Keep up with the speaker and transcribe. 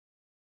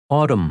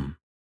Autumn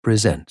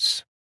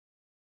presents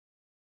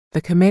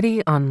The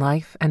Committee on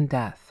Life and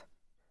Death,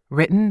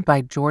 written by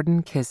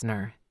Jordan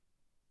Kisner.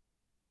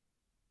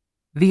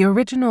 The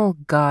original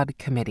God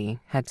Committee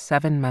had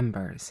 7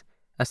 members: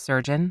 a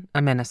surgeon,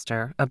 a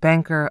minister, a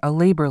banker, a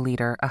labor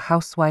leader, a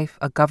housewife,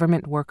 a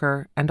government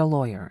worker, and a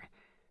lawyer.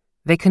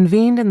 They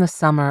convened in the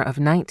summer of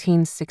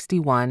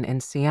 1961 in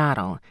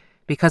Seattle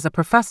because a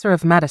professor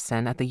of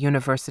medicine at the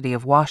University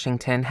of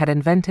Washington had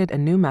invented a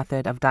new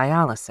method of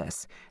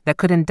dialysis that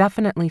could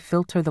indefinitely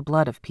filter the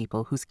blood of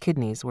people whose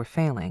kidneys were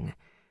failing.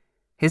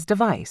 His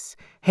device,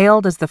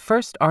 hailed as the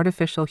first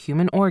artificial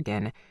human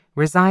organ,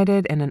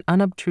 resided in an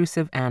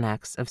unobtrusive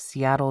annex of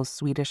Seattle's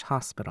Swedish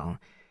hospital,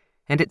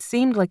 and it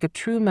seemed like a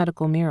true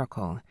medical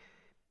miracle.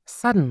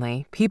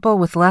 Suddenly, people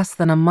with less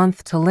than a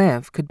month to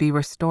live could be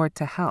restored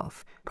to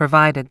health,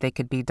 provided they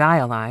could be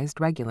dialyzed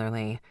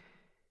regularly.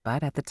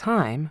 But at the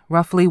time,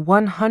 roughly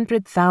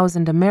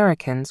 100,000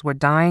 Americans were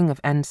dying of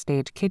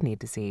end-stage kidney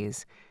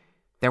disease.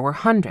 There were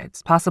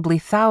hundreds, possibly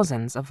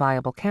thousands, of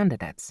viable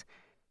candidates.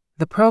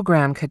 The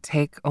program could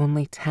take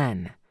only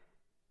 10.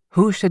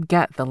 Who should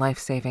get the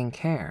life-saving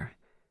care?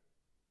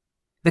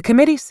 The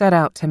committee set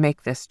out to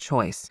make this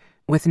choice,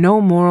 with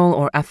no moral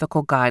or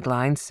ethical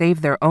guidelines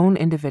save their own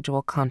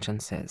individual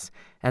consciences,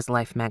 as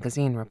Life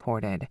magazine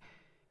reported.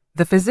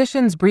 The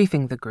physicians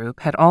briefing the group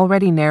had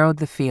already narrowed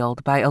the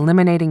field by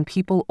eliminating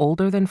people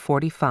older than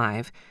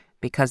 45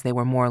 because they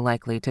were more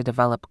likely to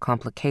develop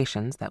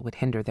complications that would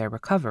hinder their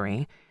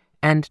recovery,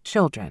 and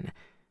children,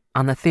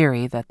 on the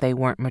theory that they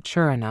weren't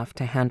mature enough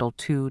to handle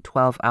 2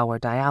 12-hour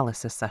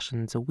dialysis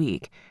sessions a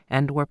week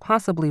and were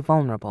possibly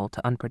vulnerable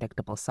to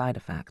unpredictable side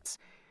effects.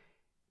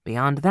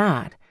 Beyond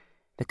that,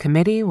 the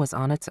committee was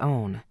on its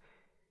own.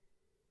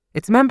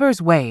 Its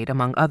members weighed,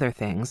 among other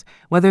things,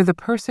 whether the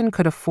person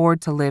could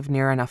afford to live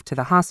near enough to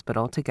the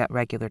hospital to get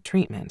regular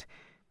treatment,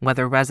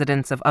 whether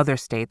residents of other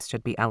states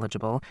should be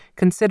eligible,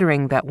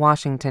 considering that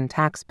Washington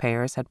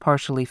taxpayers had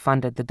partially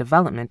funded the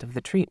development of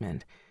the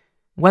treatment,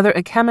 whether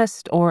a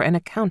chemist or an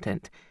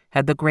accountant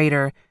had the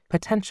greater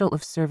potential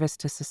of service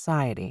to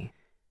society,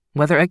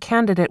 whether a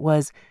candidate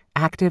was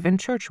active in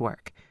church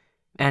work,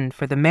 and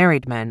for the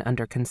married men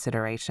under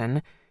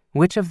consideration,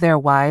 which of their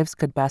wives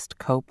could best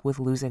cope with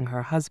losing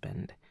her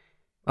husband.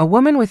 A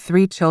woman with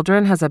 3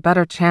 children has a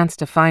better chance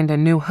to find a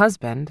new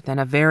husband than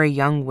a very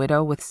young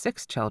widow with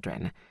 6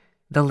 children,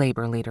 the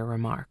labor leader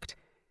remarked.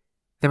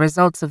 The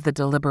results of the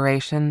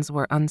deliberations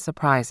were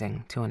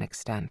unsurprising to an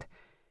extent.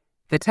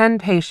 The 10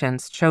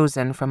 patients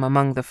chosen from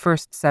among the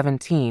first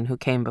 17 who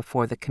came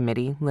before the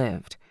committee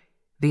lived.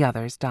 The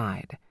others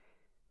died.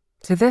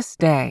 To this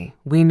day,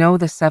 we know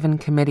the 7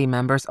 committee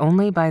members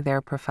only by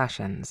their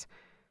professions,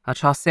 a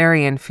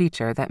Chaucerian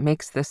feature that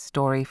makes this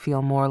story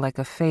feel more like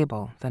a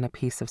fable than a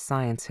piece of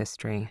science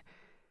history.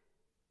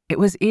 It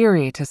was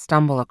eerie to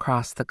stumble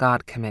across the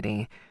God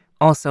Committee,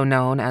 also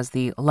known as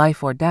the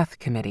Life or Death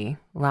Committee,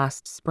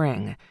 last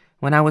spring,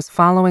 when I was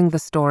following the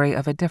story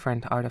of a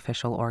different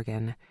artificial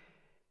organ.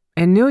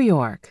 In New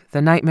York,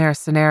 the nightmare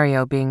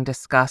scenario being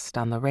discussed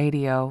on the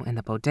radio, in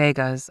the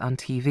bodegas, on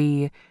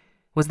TV,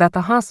 was that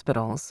the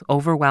hospitals,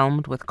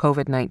 overwhelmed with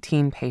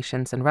COVID-19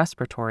 patients and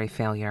respiratory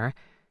failure,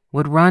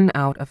 would run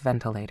out of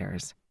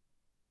ventilators.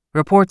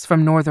 Reports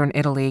from northern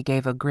Italy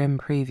gave a grim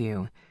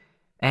preview,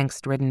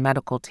 angst-ridden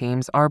medical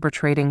teams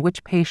arbitrating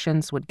which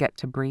patients would get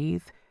to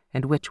breathe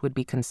and which would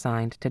be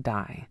consigned to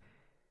die.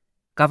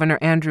 Governor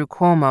Andrew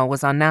Cuomo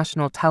was on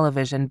national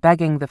television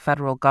begging the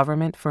federal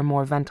government for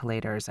more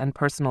ventilators and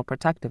personal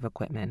protective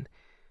equipment.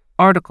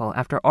 Article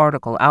after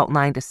article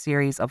outlined a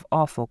series of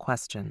awful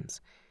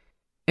questions.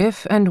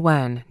 If and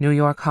when New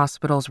York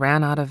hospitals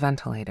ran out of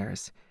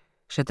ventilators,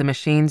 should the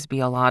machines be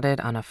allotted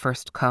on a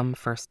first-come,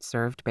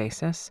 first-served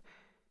basis,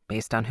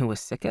 based on who was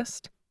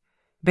sickest?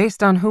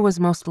 Based on who was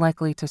most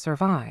likely to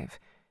survive?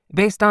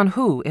 Based on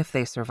who, if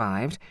they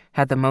survived,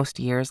 had the most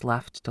years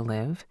left to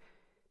live?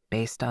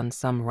 Based on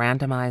some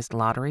randomized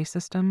lottery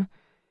system?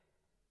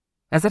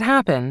 As it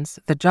happens,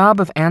 the job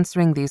of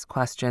answering these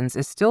questions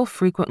is still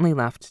frequently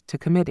left to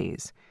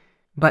committees.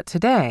 But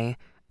today,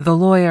 the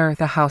lawyer,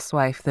 the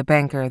housewife, the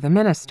banker, the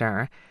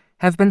minister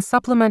have been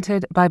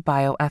supplemented by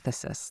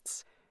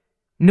bioethicists.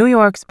 New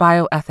York's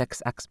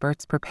bioethics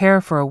experts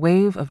prepare for a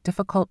wave of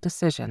difficult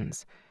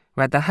decisions,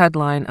 read the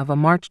headline of a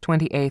March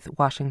 28th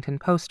Washington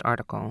Post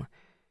article.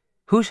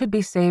 Who should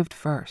be saved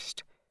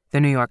first? The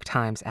New York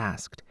Times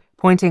asked,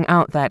 pointing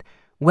out that,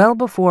 well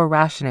before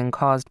rationing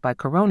caused by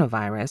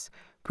coronavirus,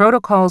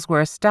 protocols were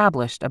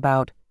established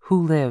about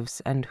who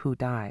lives and who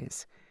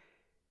dies.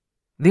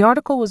 The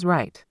article was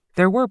right.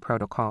 There were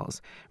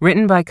protocols,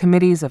 written by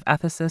committees of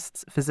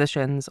ethicists,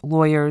 physicians,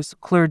 lawyers,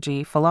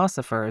 clergy,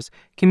 philosophers,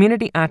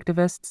 community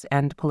activists,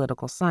 and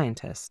political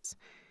scientists.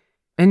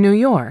 In New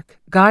York,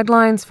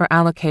 guidelines for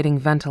allocating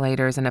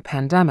ventilators in a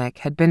pandemic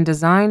had been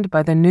designed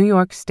by the New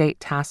York State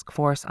Task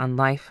Force on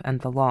Life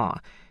and the Law,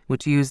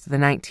 which used the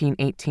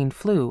 1918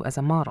 flu as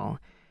a model.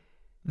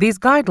 These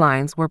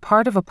guidelines were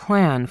part of a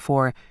plan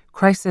for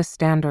crisis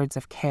standards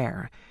of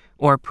care,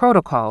 or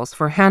protocols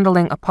for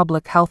handling a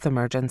public health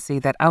emergency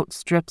that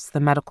outstrips the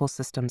medical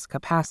system's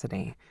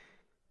capacity.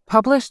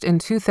 Published in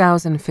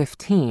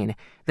 2015,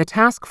 the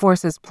task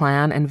force's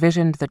plan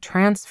envisioned the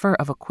transfer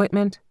of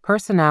equipment,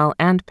 personnel,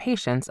 and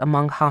patients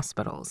among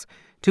hospitals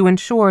to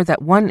ensure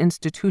that one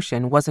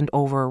institution wasn't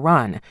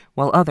overrun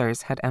while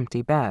others had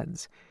empty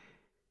beds.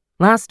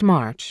 Last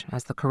March,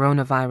 as the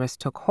coronavirus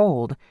took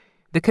hold,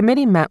 the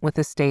committee met with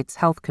the state's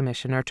health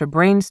commissioner to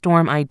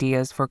brainstorm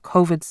ideas for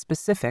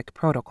COVID-specific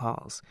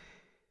protocols.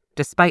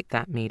 Despite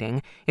that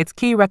meeting, its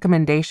key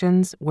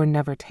recommendations were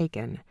never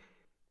taken.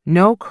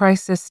 No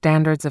crisis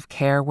standards of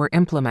care were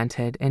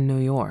implemented in New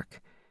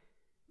York.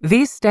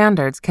 These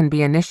standards can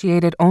be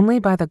initiated only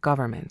by the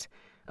government,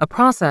 a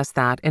process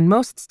that, in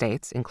most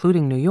states,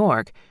 including New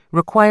York,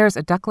 requires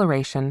a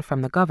declaration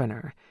from the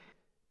governor.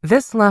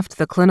 This left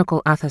the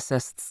clinical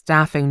ethicists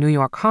staffing New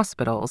York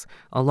hospitals,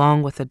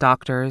 along with the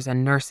doctors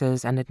and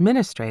nurses and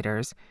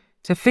administrators,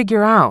 to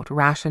figure out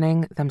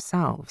rationing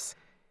themselves.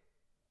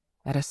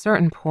 At a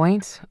certain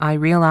point, I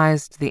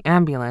realized the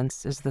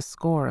ambulance is the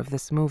score of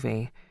this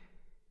movie.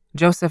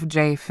 Joseph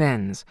J.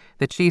 Finns,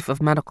 the chief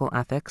of medical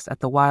ethics at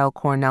the Weill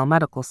Cornell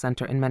Medical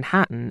Center in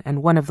Manhattan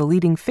and one of the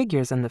leading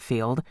figures in the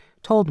field,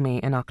 told me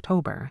in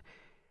October.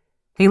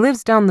 He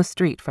lives down the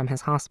street from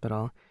his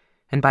hospital,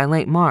 and by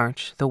late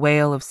March, the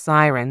wail of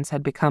sirens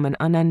had become an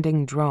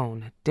unending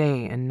drone,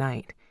 day and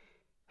night.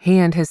 He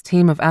and his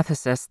team of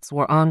ethicists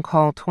were on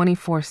call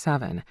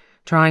 24/7,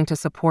 trying to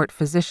support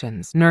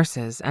physicians,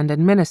 nurses, and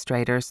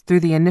administrators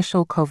through the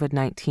initial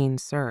COVID-19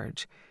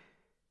 surge.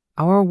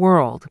 Our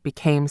world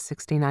became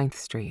 69th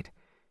Street,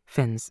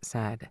 Finns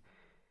said.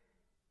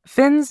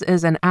 Finns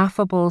is an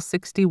affable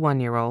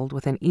 61-year-old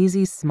with an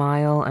easy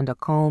smile and a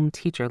calm,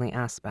 teacherly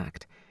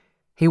aspect.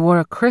 He wore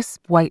a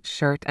crisp white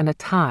shirt and a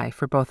tie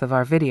for both of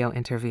our video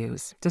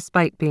interviews,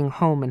 despite being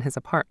home in his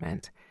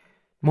apartment.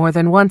 More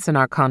than once in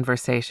our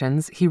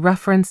conversations, he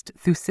referenced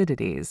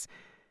Thucydides.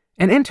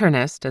 An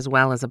internist as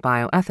well as a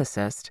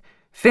bioethicist,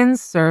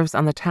 Finns serves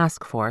on the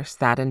task force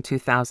that in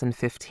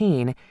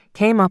 2015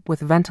 came up with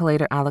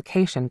ventilator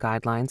allocation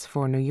guidelines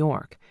for New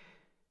York.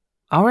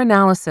 Our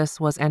analysis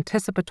was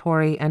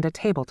anticipatory and a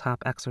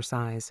tabletop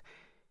exercise,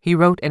 he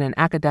wrote in an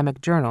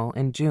academic journal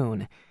in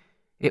June.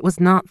 It was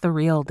not the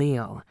real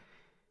deal.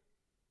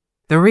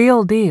 The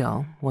real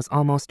deal was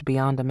almost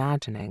beyond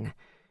imagining.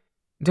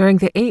 During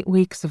the 8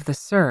 weeks of the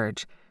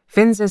surge,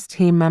 Finns'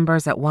 team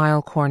members at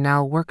Weill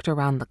Cornell worked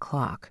around the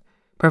clock,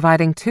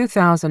 providing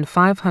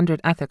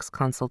 2,500 ethics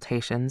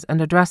consultations and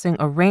addressing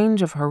a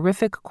range of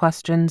horrific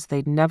questions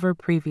they'd never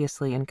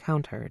previously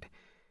encountered.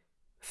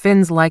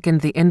 Finns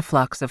likened the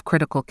influx of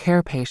critical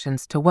care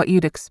patients to what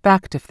you'd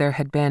expect if there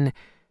had been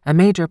a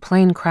major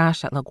plane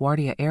crash at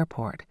LaGuardia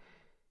Airport.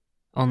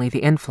 Only the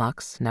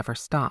influx never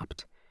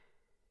stopped.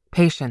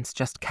 Patients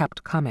just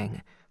kept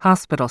coming.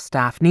 Hospital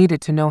staff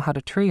needed to know how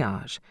to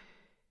triage.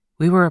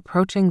 We were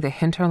approaching the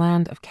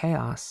hinterland of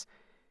chaos.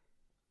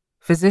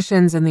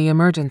 Physicians in the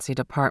emergency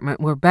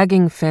department were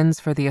begging Finns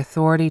for the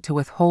authority to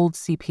withhold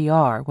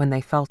CPR when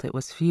they felt it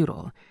was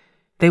futile.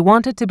 They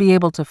wanted to be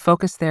able to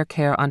focus their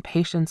care on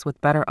patients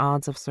with better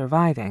odds of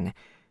surviving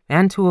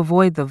and to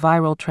avoid the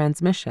viral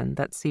transmission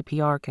that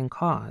CPR can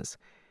cause.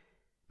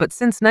 But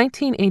since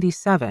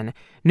 1987,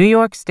 New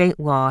York state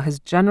law has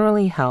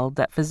generally held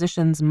that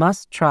physicians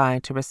must try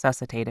to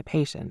resuscitate a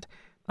patient,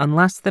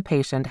 unless the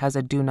patient has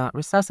a do not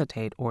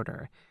resuscitate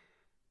order.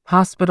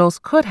 Hospitals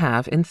could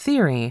have, in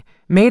theory,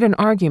 made an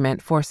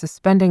argument for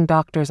suspending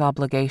doctors'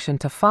 obligation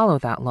to follow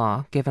that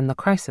law given the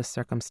crisis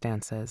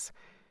circumstances.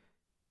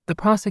 The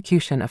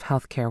prosecution of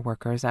healthcare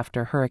workers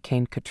after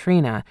Hurricane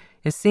Katrina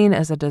is seen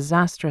as a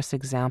disastrous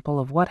example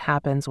of what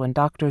happens when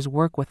doctors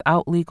work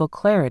without legal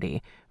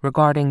clarity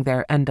regarding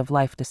their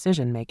end-of-life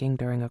decision-making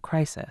during a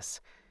crisis.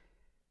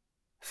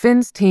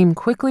 Finn's team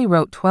quickly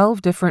wrote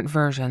 12 different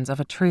versions of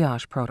a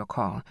triage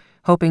protocol,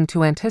 hoping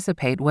to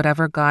anticipate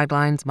whatever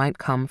guidelines might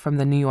come from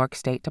the New York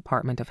State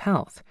Department of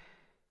Health.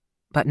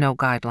 But no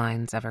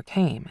guidelines ever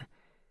came.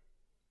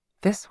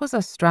 This was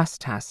a stress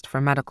test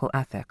for medical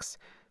ethics,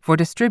 for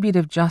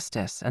distributive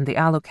justice and the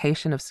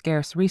allocation of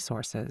scarce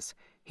resources,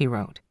 he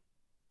wrote.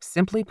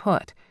 Simply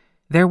put,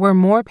 there were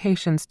more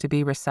patients to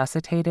be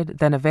resuscitated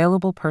than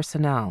available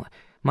personnel,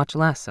 much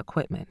less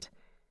equipment.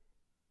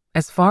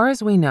 As far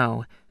as we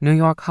know, New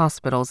York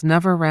hospitals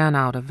never ran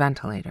out of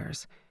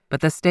ventilators,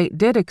 but the state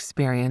did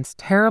experience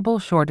terrible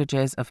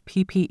shortages of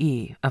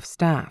PPE, of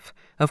staff,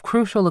 of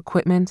crucial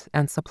equipment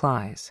and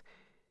supplies.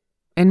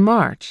 In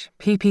March,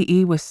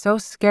 PPE was so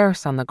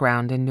scarce on the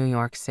ground in New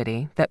York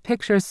City that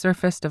pictures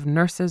surfaced of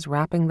nurses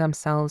wrapping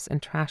themselves in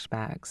trash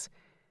bags.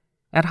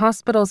 At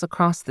hospitals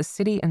across the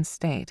city and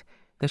state,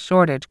 the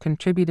shortage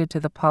contributed to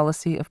the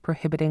policy of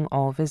prohibiting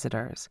all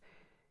visitors.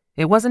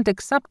 It wasn't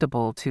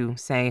acceptable to,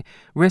 say,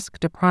 risk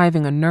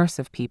depriving a nurse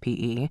of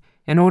PPE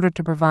in order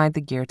to provide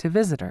the gear to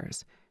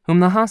visitors, whom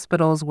the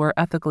hospitals were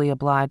ethically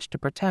obliged to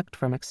protect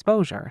from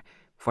exposure,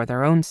 for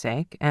their own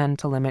sake and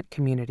to limit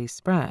community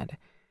spread.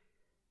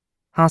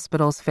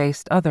 Hospitals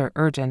faced other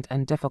urgent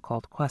and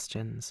difficult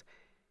questions.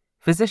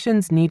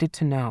 Physicians needed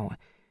to know,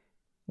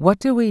 What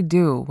do we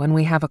do when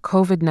we have a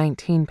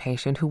COVID-19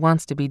 patient who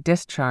wants to be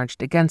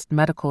discharged against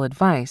medical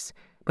advice,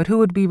 but who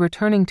would be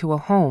returning to a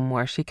home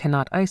where she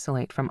cannot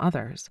isolate from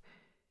others?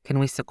 Can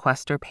we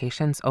sequester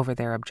patients over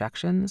their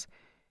objections?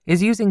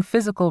 Is using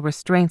physical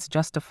restraints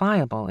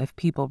justifiable if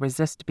people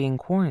resist being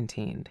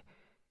quarantined?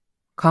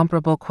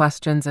 Comparable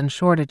questions and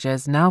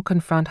shortages now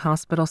confront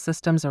hospital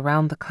systems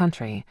around the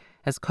country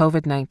as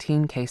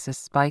COVID-19 cases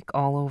spike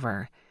all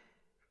over.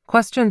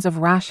 Questions of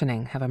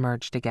rationing have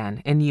emerged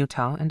again in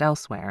Utah and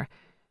elsewhere,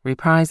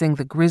 reprising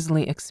the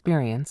grisly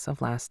experience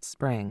of last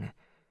spring.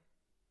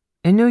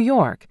 In New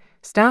York,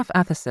 staff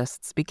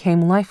ethicists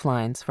became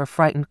lifelines for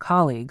frightened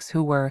colleagues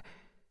who were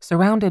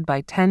surrounded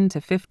by 10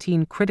 to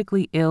 15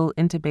 critically ill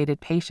intubated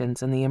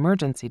patients in the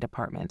emergency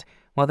department,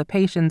 while the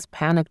patient's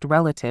panicked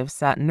relatives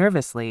sat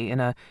nervously in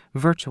a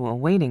virtual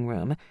waiting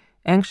room,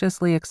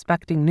 anxiously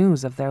expecting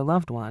news of their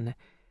loved one.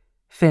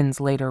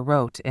 Finns later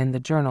wrote in the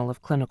Journal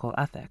of Clinical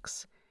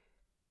Ethics.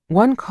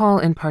 One call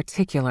in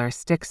particular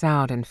sticks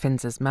out in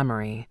Finns's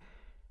memory.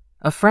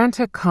 A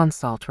frantic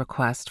consult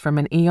request from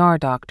an ER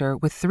doctor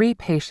with 3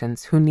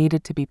 patients who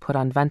needed to be put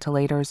on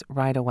ventilators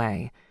right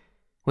away.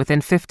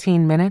 Within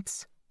 15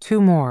 minutes,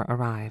 2 more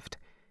arrived.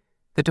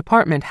 The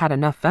department had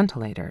enough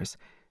ventilators,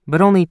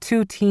 but only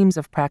 2 teams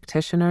of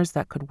practitioners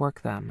that could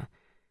work them.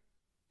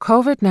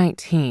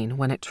 COVID-19,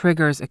 when it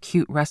triggers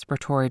acute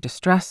respiratory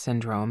distress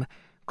syndrome,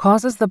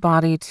 causes the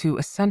body to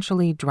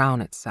essentially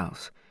drown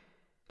itself.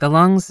 The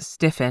lungs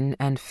stiffen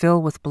and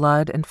fill with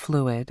blood and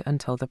fluid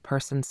until the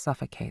person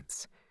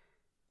suffocates.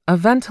 A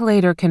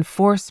ventilator can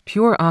force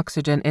pure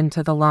oxygen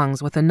into the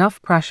lungs with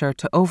enough pressure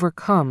to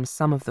overcome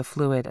some of the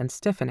fluid and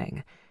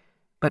stiffening.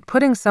 But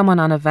putting someone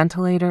on a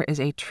ventilator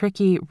is a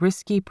tricky,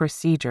 risky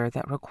procedure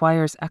that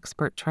requires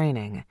expert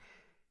training.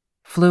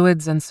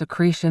 Fluids and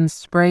secretions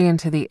spray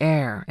into the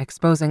air,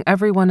 exposing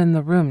everyone in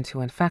the room to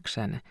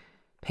infection.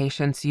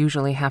 Patients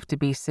usually have to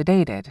be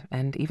sedated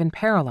and even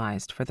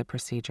paralyzed for the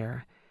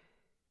procedure.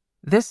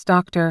 This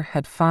doctor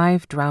had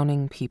 5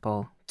 drowning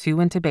people, 2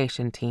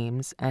 intubation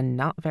teams, and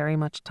not very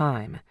much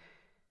time.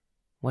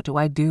 "What do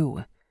I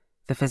do?"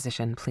 the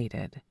physician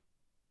pleaded.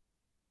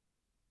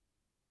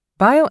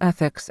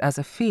 Bioethics as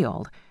a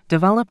field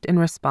developed in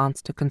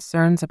response to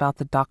concerns about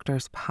the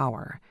doctor's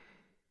power.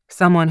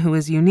 Someone who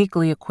is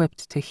uniquely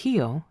equipped to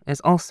heal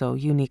is also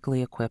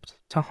uniquely equipped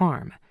to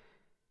harm.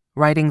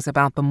 Writings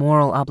about the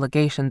moral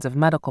obligations of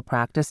medical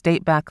practice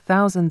date back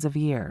thousands of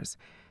years,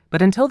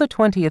 but until the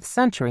 20th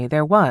century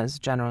there was,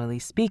 generally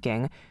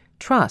speaking,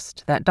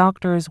 trust that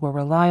doctors were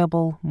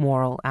reliable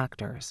moral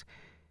actors.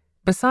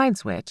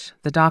 Besides which,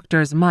 the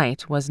doctor's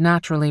might was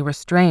naturally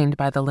restrained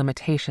by the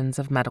limitations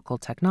of medical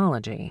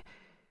technology.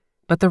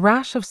 But the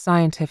rash of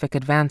scientific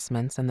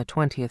advancements in the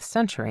 20th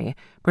century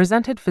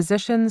presented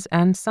physicians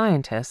and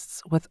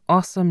scientists with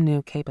awesome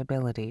new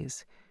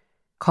capabilities.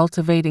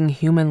 Cultivating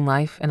human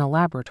life in a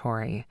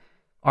laboratory,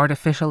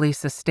 artificially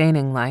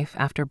sustaining life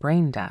after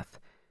brain death,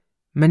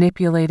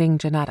 manipulating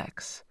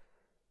genetics.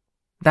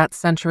 That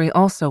century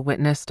also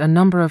witnessed a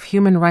number of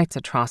human rights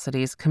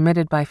atrocities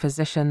committed by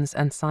physicians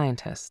and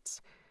scientists.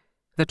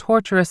 The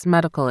torturous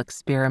medical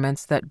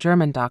experiments that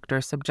German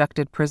doctors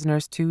subjected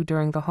prisoners to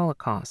during the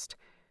Holocaust.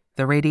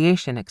 The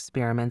radiation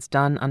experiments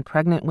done on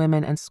pregnant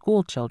women and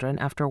school children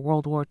after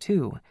World War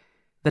II.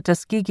 The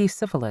Tuskegee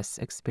syphilis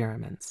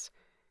experiments.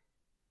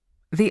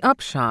 The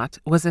upshot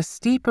was a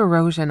steep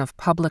erosion of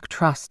public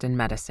trust in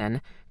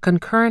medicine,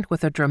 concurrent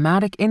with a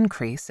dramatic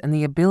increase in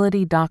the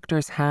ability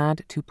doctors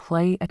had to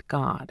play at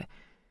God,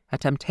 a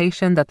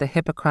temptation that the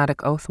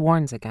Hippocratic Oath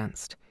warns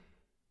against.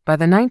 By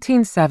the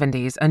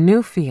 1970s, a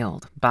new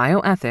field,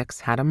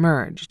 bioethics, had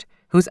emerged,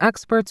 whose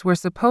experts were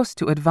supposed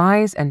to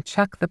advise and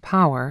check the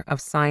power of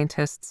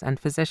scientists and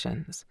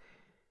physicians.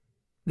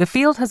 The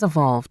field has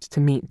evolved to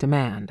meet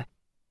demand.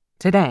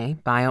 Today,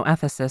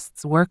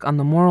 bioethicists work on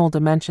the moral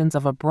dimensions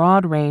of a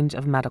broad range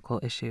of medical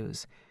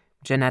issues: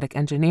 genetic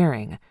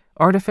engineering,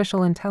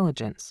 artificial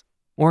intelligence,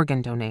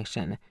 organ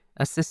donation,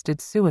 assisted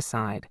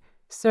suicide,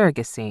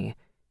 surrogacy,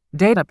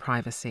 data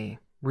privacy,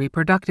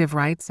 reproductive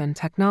rights and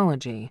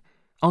technology,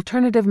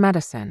 alternative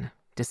medicine,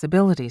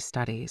 disability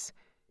studies,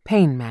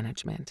 pain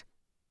management.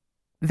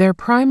 Their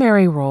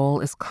primary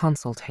role is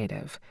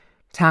consultative,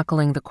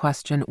 tackling the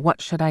question,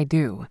 "What should I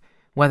do?"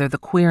 whether the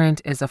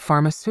querent is a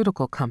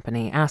pharmaceutical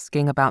company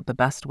asking about the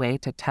best way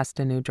to test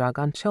a new drug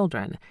on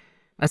children,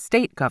 a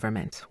state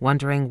government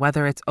wondering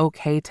whether it's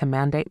okay to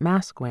mandate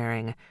mask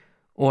wearing,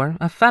 or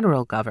a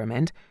federal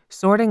government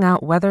sorting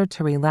out whether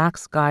to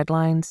relax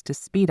guidelines to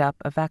speed up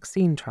a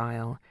vaccine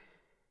trial.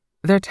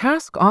 Their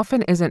task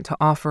often isn't to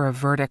offer a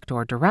verdict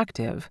or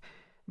directive,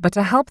 but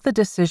to help the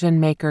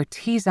decision-maker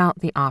tease out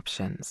the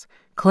options,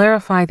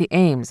 clarify the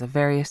aims of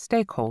various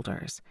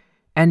stakeholders,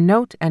 and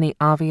note any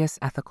obvious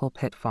ethical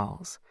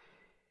pitfalls.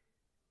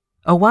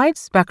 A wide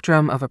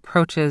spectrum of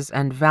approaches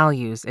and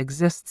values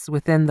exists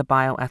within the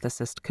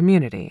bioethicist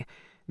community,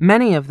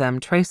 many of them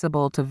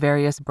traceable to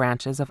various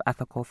branches of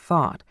ethical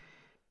thought.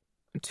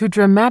 To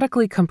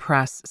dramatically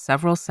compress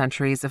several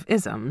centuries of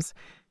isms,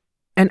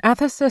 an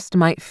ethicist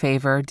might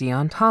favor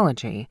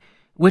deontology,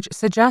 which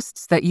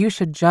suggests that you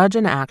should judge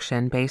an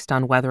action based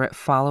on whether it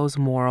follows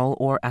moral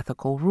or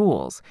ethical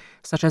rules,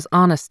 such as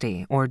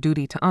honesty or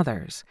duty to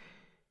others.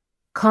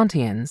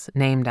 Kantians,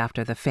 named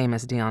after the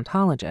famous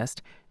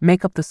deontologist,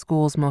 make up the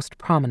school's most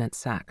prominent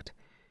sect.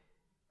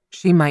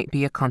 She might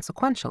be a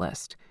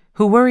consequentialist,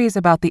 who worries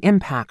about the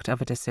impact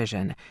of a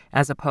decision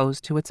as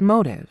opposed to its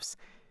motives.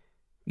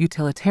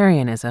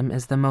 Utilitarianism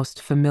is the most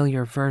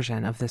familiar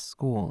version of this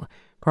school,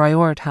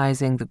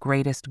 prioritizing the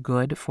greatest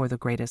good for the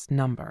greatest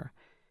number.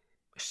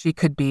 She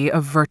could be a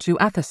virtue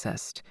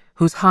ethicist,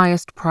 whose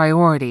highest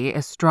priority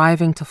is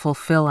striving to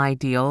fulfill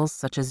ideals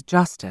such as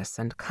justice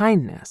and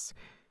kindness.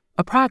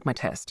 A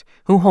pragmatist,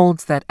 who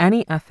holds that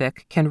any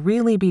ethic can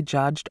really be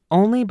judged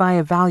only by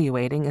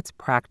evaluating its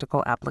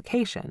practical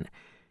application.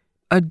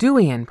 A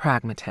Deweyan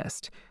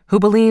pragmatist, who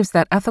believes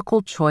that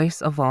ethical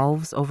choice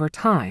evolves over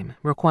time,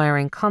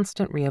 requiring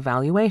constant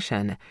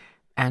reevaluation,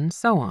 and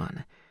so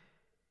on.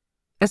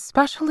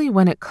 Especially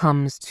when it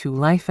comes to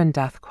life and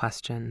death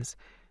questions,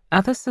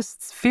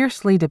 ethicists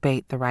fiercely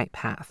debate the right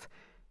path,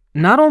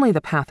 not only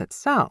the path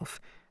itself,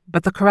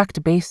 but the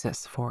correct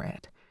basis for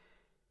it.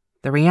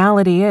 The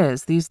reality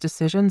is these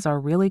decisions are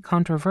really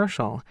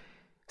controversial,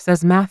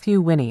 says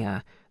Matthew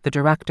Winia, the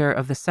director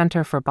of the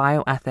Center for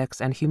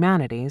Bioethics and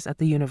Humanities at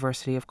the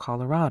University of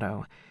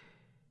Colorado.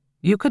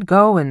 You could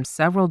go in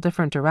several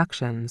different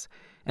directions,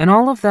 and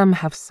all of them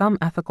have some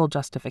ethical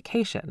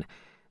justification,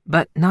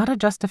 but not a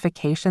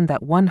justification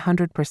that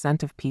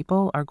 100% of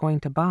people are going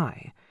to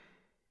buy.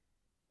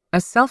 A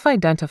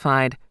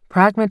self-identified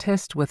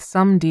pragmatist with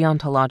some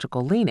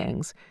deontological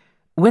leanings,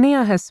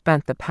 Winia has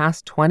spent the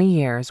past 20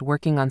 years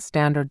working on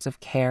standards of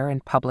care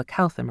in public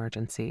health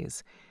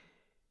emergencies.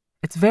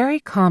 It's very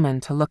common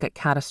to look at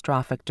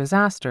catastrophic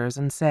disasters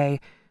and say,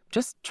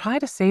 just try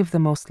to save the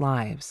most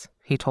lives,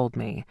 he told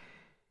me.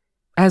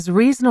 As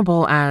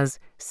reasonable as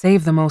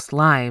save the most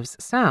lives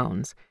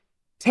sounds,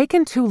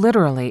 taken too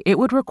literally, it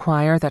would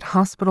require that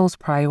hospitals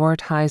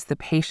prioritize the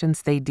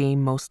patients they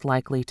deem most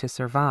likely to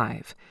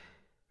survive,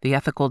 the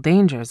ethical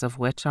dangers of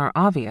which are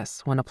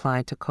obvious when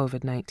applied to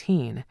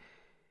COVID-19.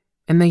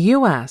 In the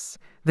U.S.,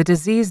 the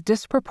disease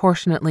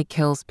disproportionately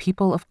kills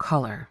people of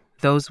color,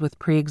 those with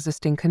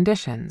pre-existing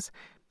conditions,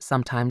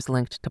 sometimes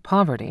linked to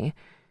poverty,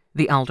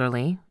 the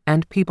elderly,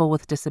 and people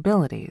with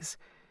disabilities.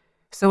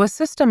 So a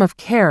system of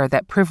care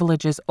that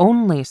privileges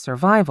only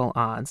survival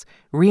odds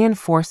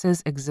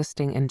reinforces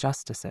existing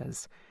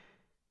injustices.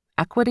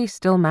 Equity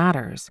still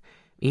matters,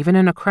 even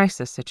in a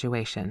crisis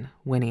situation,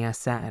 Winia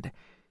said.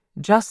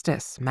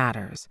 Justice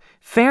matters.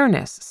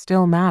 Fairness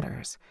still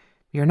matters.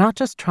 You're not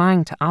just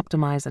trying to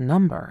optimize a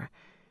number.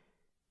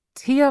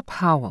 Tia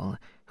Powell,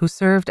 who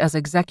served as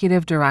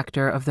executive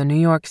director of the New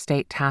York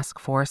State Task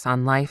Force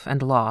on Life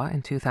and Law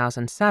in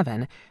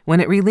 2007, when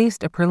it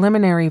released a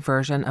preliminary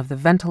version of the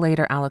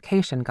ventilator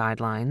allocation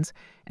guidelines,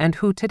 and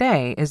who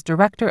today is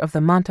director of the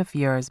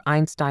Montefiere's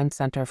Einstein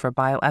Center for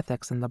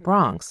Bioethics in the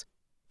Bronx,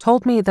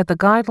 told me that the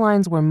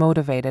guidelines were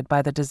motivated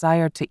by the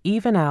desire to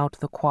even out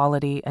the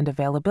quality and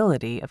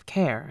availability of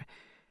care.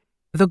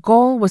 The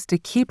goal was to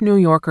keep New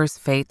Yorkers'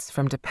 fates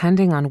from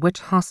depending on which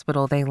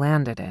hospital they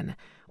landed in,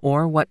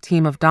 or what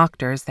team of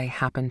doctors they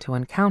happened to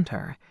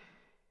encounter.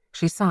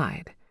 She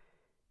sighed.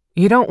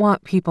 You don't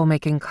want people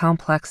making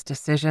complex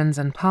decisions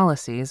and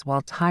policies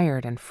while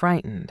tired and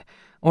frightened,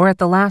 or at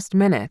the last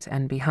minute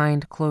and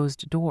behind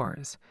closed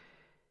doors.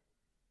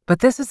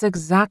 But this is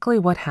exactly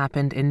what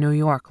happened in New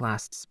York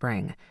last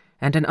spring,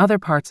 and in other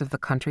parts of the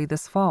country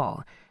this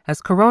fall,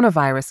 as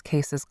coronavirus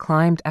cases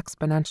climbed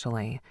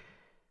exponentially.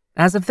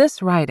 As of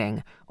this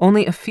writing,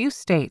 only a few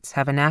states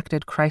have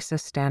enacted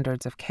crisis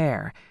standards of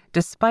care,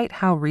 despite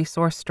how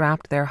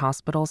resource-strapped their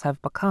hospitals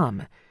have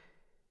become.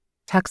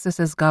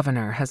 Texas's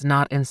governor has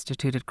not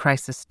instituted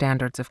crisis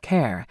standards of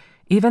care,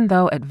 even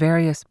though at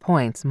various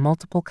points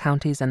multiple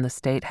counties in the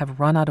state have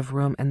run out of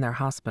room in their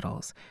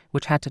hospitals,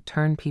 which had to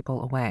turn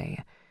people away.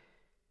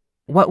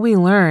 What we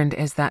learned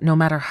is that no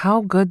matter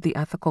how good the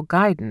ethical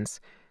guidance,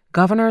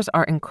 governors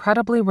are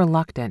incredibly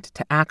reluctant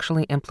to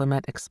actually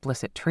implement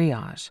explicit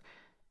triage,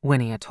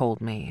 Winia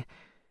told me.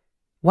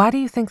 Why do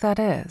you think that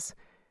is?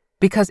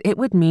 Because it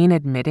would mean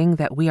admitting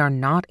that we are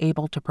not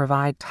able to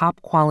provide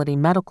top-quality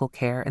medical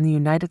care in the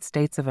United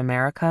States of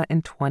America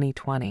in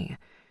 2020.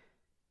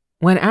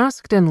 When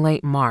asked in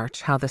late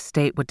March how the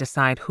state would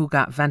decide who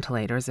got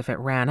ventilators if it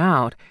ran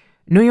out,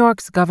 New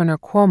York's Governor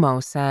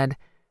Cuomo said,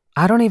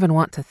 "I don't even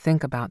want to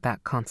think about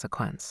that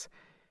consequence."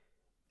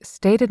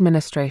 State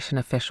administration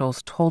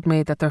officials told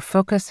me that their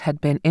focus had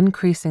been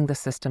increasing the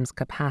system's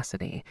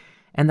capacity,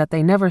 and that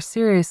they never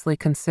seriously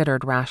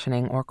considered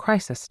rationing or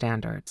crisis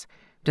standards,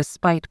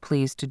 despite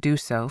pleas to do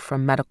so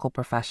from medical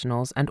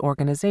professionals and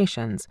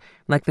organizations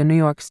like the New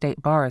York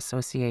State Bar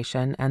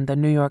Association and the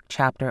New York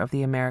chapter of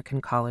the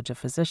American College of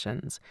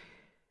Physicians.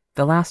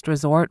 The last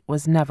resort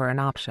was never an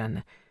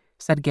option,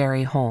 said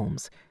Gary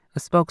Holmes, a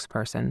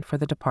spokesperson for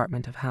the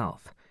Department of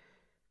Health.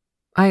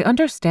 I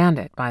understand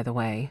it, by the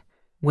way,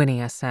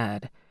 Winia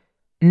said.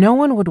 No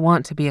one would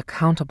want to be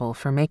accountable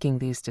for making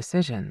these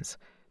decisions,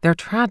 They're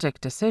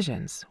tragic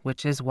decisions,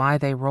 which is why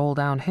they roll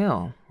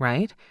downhill,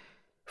 right?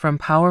 From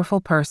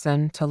powerful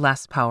person to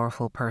less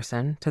powerful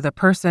person to the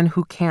person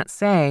who can't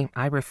say,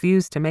 I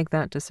refuse to make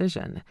that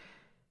decision.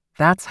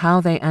 That's how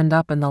they end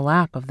up in the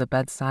lap of the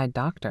bedside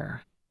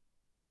doctor.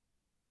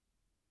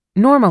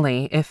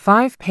 Normally, if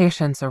 5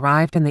 patients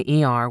arrived in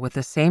the ER with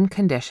the same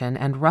condition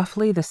and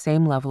roughly the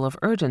same level of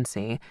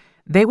urgency,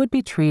 they would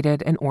be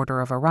treated in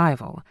order of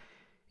arrival.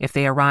 If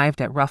they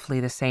arrived at roughly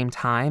the same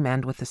time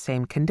and with the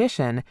same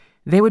condition,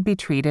 they would be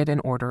treated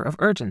in order of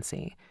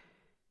urgency.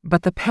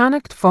 But the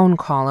panicked phone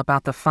call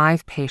about the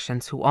 5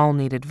 patients who all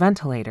needed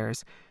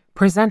ventilators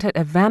presented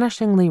a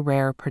vanishingly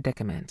rare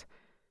predicament.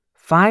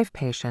 5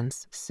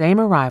 patients, same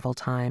arrival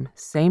time,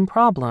 same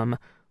problem,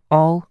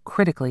 all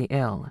critically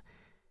ill.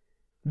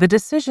 The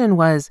decision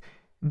was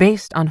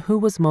based on who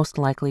was most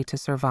likely to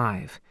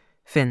survive,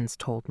 Finns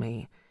told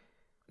me.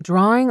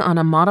 Drawing on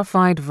a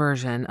modified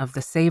version of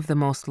the Save the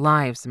Most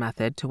Lives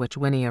method to which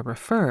Winia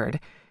referred,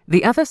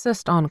 the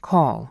ethicist on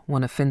call,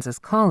 one of Finns's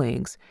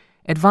colleagues,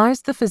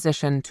 advised the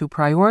physician to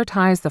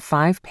prioritize the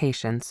 5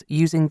 patients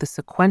using the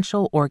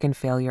Sequential Organ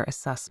Failure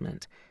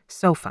Assessment,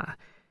 SOFA,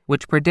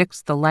 which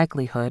predicts the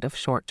likelihood of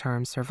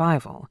short-term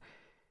survival.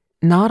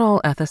 Not all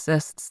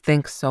ethicists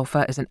think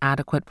SOFA is an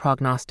adequate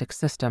prognostic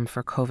system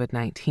for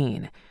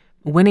COVID-19.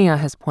 Winia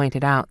has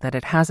pointed out that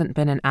it hasn't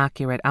been an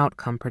accurate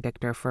outcome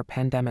predictor for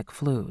pandemic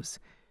flus.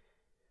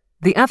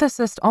 The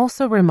ethicist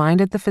also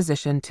reminded the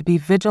physician to be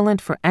vigilant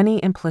for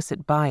any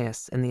implicit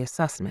bias in the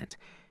assessment,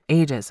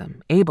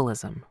 ageism,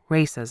 ableism,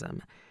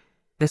 racism.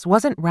 This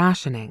wasn't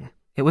rationing,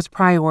 it was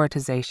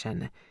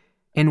prioritization.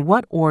 In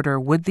what order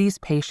would these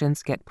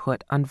patients get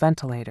put on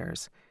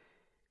ventilators?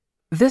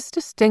 This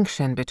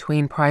distinction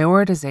between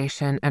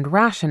prioritization and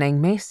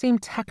rationing may seem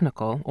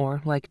technical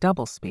or like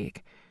doublespeak.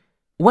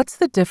 What's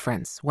the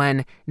difference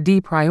when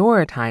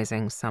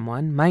deprioritizing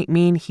someone might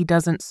mean he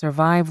doesn't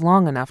survive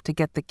long enough to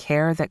get the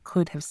care that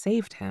could have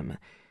saved him?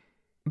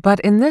 But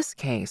in this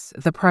case,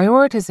 the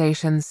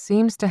prioritization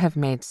seems to have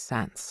made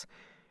sense.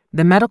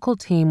 The medical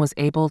team was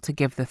able to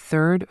give the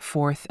 3rd,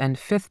 4th, and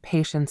 5th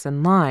patients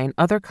in line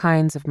other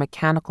kinds of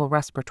mechanical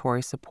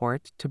respiratory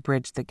support to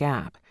bridge the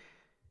gap.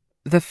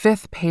 The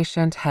 5th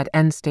patient had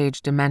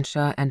end-stage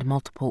dementia and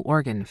multiple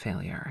organ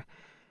failure.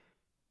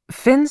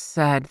 Finns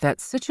said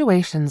that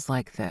situations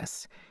like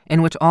this,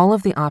 in which all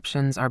of the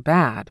options are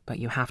bad but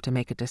you have to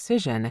make a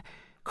decision,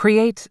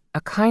 create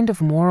a kind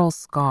of moral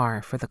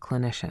scar for the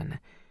clinician.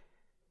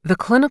 The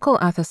clinical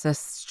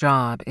ethicist's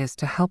job is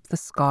to help the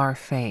scar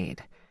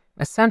fade,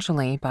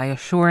 essentially by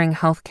assuring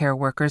healthcare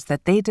workers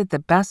that they did the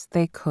best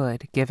they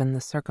could given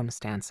the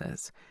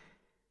circumstances.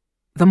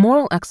 The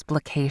moral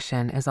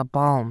explication is a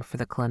balm for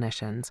the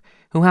clinicians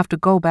who have to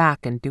go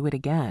back and do it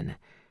again.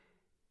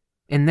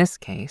 In this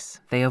case,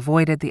 they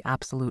avoided the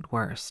absolute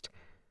worst.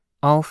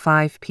 All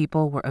 5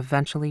 people were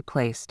eventually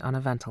placed on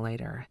a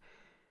ventilator.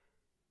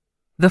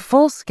 The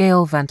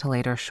full-scale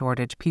ventilator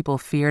shortage people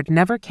feared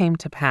never came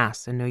to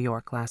pass in New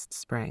York last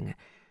spring.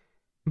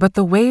 But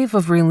the wave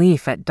of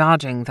relief at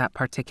dodging that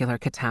particular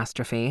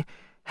catastrophe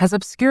has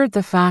obscured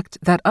the fact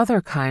that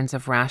other kinds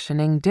of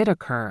rationing did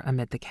occur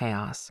amid the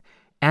chaos,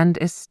 and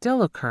is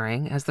still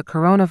occurring as the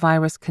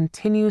coronavirus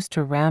continues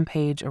to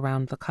rampage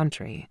around the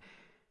country.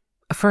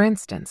 For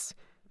instance,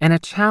 in a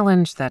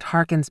challenge that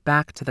harkens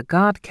back to the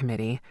God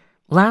Committee,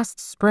 last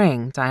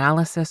spring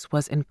dialysis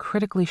was in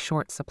critically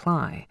short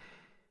supply.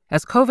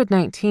 As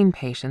COVID-19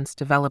 patients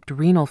developed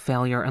renal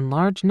failure in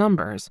large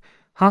numbers,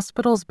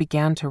 hospitals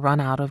began to run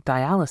out of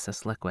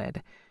dialysis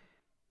liquid.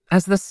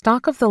 As the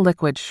stock of the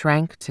liquid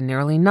shrank to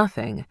nearly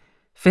nothing,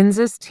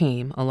 Finns's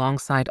team,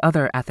 alongside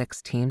other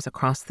ethics teams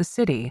across the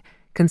city,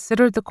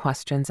 considered the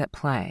questions at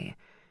play.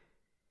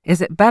 Is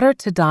it better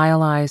to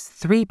dialyze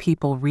 3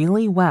 people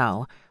really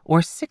well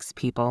or 6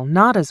 people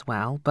not as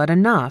well but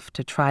enough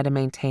to try to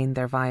maintain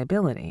their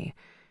viability?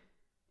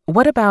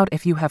 What about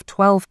if you have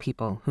 12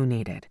 people who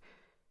need it?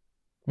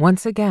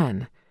 Once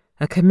again,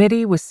 a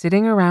committee was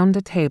sitting around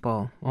a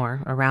table,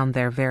 or around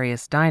their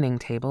various dining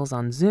tables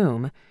on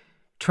Zoom,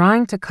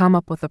 trying to come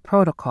up with a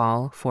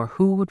protocol for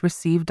who would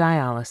receive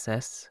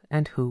dialysis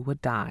and who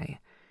would die.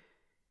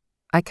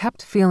 I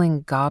kept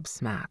feeling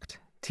gobsmacked,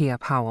 Tia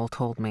Powell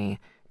told me,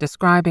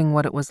 describing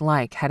what it was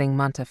like heading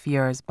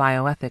Montefiore's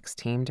bioethics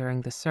team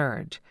during the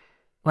surge.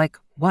 Like,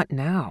 what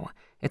now?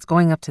 It's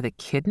going up to the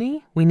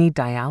kidney? We need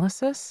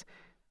dialysis?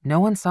 No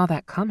one saw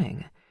that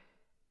coming.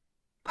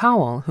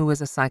 Powell, who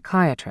is a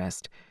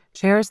psychiatrist,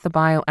 chairs the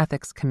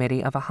bioethics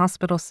committee of a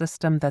hospital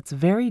system that's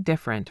very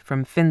different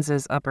from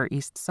Finns's Upper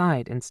East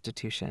Side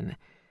institution.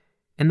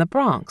 In the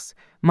Bronx,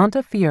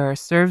 Montefiore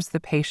serves the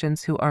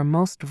patients who are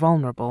most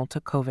vulnerable to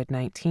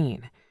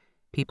COVID-19,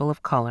 people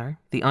of color,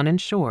 the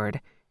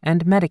uninsured,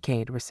 and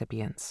Medicaid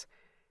recipients.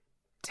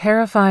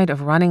 Terrified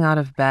of running out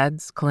of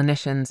beds,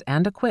 clinicians,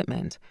 and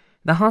equipment,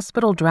 the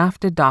hospital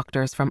drafted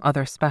doctors from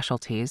other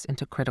specialties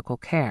into critical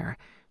care,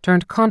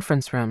 turned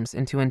conference rooms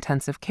into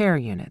intensive care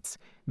units,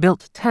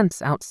 built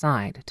tents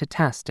outside to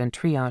test and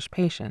triage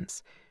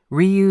patients,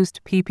 reused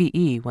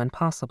PPE when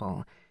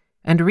possible,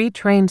 and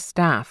retrained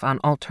staff on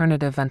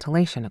alternative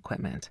ventilation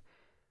equipment.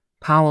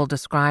 Powell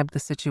described the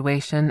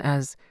situation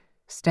as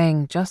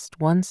staying just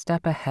one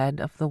step ahead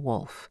of the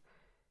wolf.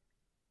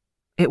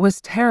 It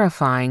was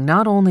terrifying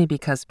not only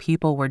because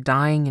people were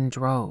dying in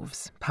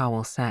droves,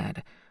 Powell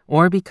said,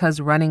 or because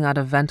running out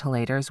of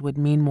ventilators would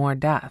mean more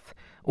death,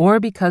 or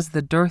because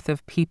the dearth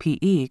of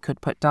PPE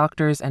could put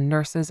doctors and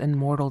nurses in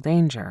mortal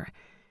danger.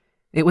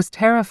 It was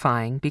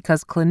terrifying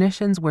because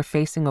clinicians were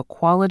facing a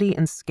quality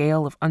and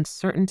scale of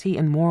uncertainty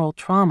and moral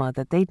trauma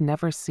that they'd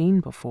never seen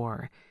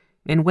before,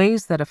 in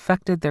ways that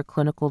affected their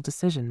clinical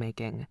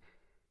decision-making.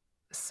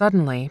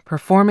 Suddenly,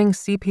 performing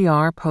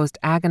CPR posed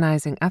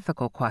agonizing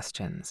ethical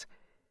questions.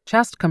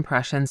 Chest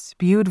compressions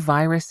spewed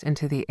virus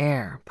into the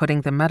air,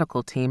 putting the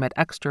medical team at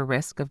extra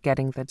risk of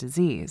getting the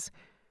disease.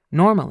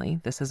 Normally,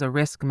 this is a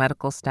risk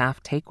medical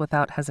staff take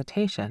without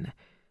hesitation,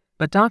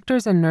 but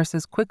doctors and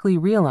nurses quickly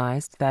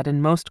realized that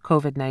in most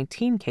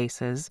COVID-19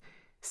 cases,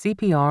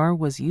 CPR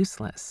was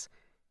useless.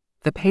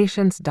 The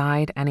patients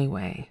died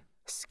anyway,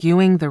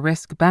 skewing the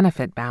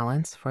risk-benefit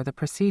balance for the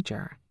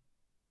procedure.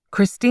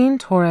 Christine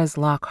Torres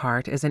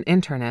Lockhart is an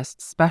internist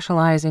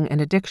specializing in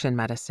addiction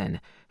medicine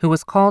who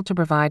was called to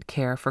provide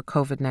care for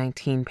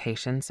COVID-19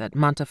 patients at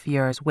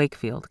Montefiere's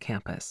Wakefield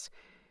campus.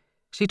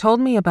 She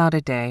told me about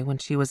a day when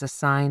she was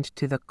assigned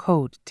to the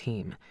CODE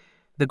team,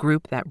 the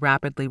group that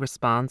rapidly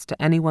responds to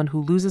anyone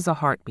who loses a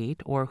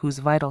heartbeat or whose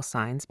vital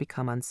signs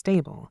become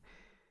unstable.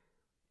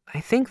 I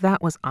think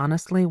that was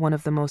honestly one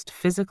of the most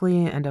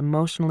physically and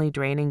emotionally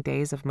draining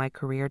days of my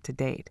career to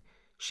date,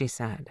 she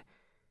said.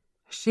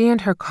 She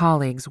and her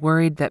colleagues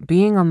worried that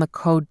being on the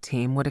CODE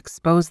team would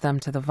expose them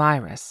to the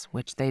virus,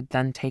 which they'd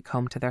then take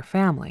home to their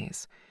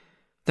families.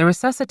 The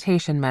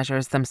resuscitation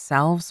measures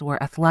themselves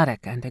were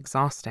athletic and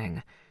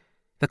exhausting.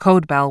 The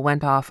code bell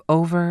went off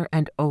over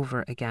and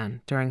over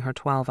again during her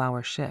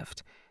 12-hour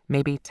shift,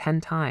 maybe 10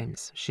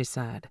 times, she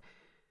said.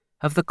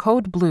 Of the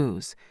code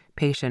blues,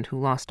 patient who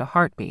lost a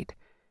heartbeat,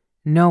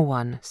 no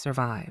one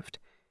survived.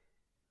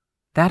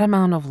 That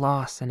amount of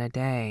loss in a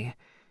day,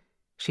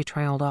 she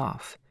trailed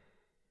off.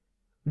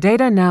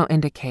 Data now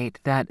indicate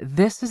that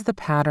this is the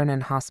pattern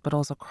in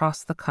hospitals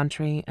across the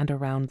country and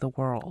around the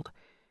world.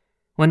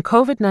 When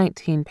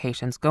COVID-19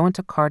 patients go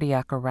into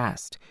cardiac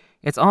arrest,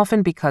 it's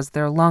often because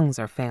their lungs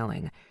are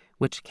failing,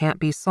 which can't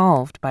be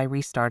solved by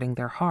restarting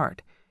their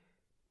heart.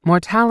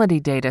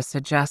 Mortality data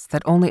suggests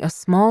that only a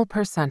small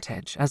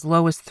percentage, as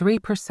low as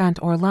 3%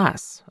 or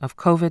less, of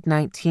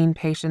COVID-19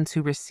 patients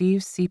who receive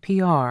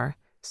CPR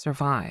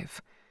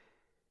survive.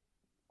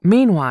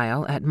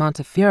 Meanwhile, at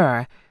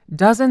Montefiore,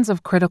 dozens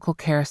of critical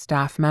care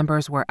staff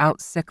members were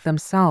out sick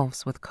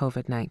themselves with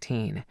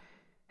COVID-19,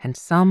 and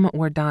some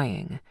were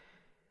dying.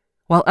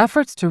 While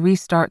efforts to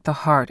restart the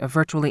heart of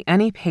virtually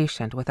any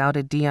patient without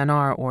a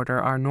DNR order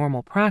are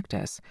normal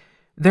practice,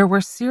 there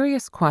were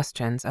serious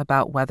questions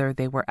about whether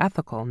they were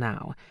ethical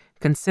now,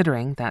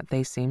 considering that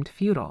they seemed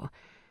futile.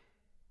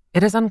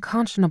 It is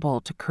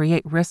unconscionable to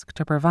create risk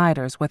to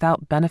providers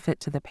without benefit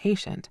to the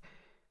patient,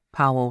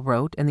 Powell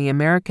wrote in the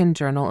American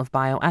Journal of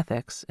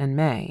Bioethics in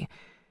May.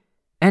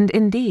 And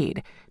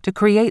indeed, to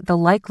create the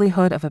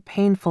likelihood of a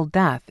painful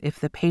death if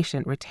the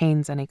patient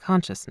retains any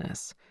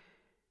consciousness.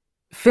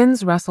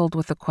 Finns wrestled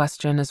with the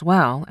question as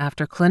well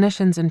after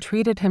clinicians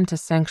entreated him to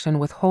sanction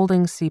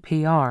withholding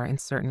CPR in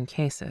certain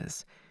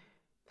cases.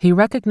 He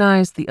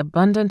recognized the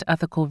abundant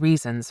ethical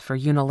reasons for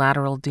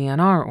unilateral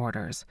DNR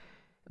orders,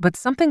 but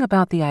something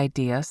about the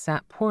idea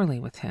sat poorly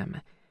with him.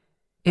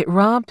 It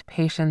robbed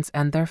patients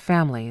and their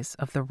families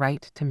of the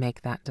right to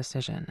make that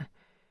decision.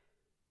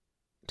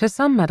 To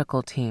some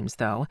medical teams,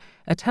 though,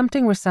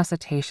 attempting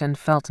resuscitation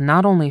felt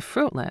not only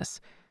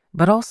fruitless,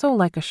 but also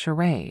like a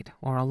charade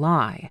or a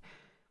lie,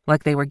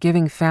 like they were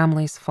giving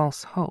families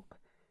false hope.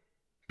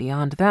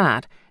 Beyond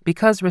that,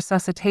 because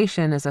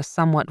resuscitation is a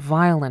somewhat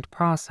violent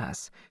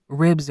process,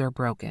 ribs are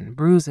broken,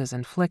 bruises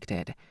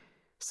inflicted,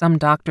 some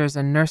doctors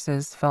and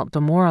nurses felt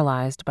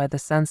demoralized by the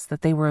sense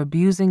that they were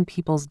abusing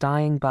people's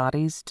dying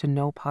bodies to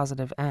no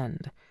positive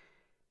end.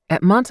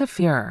 At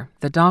Montefiore,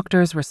 the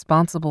doctors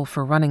responsible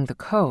for running the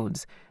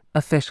codes,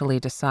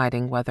 officially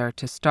deciding whether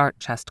to start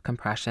chest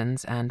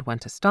compressions and when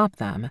to stop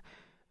them,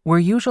 were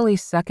usually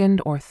second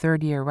or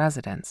third-year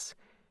residents.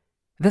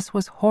 This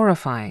was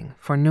horrifying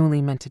for newly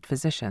minted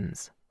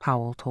physicians,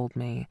 Powell told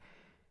me.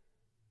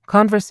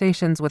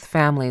 Conversations with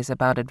families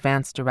about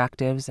advance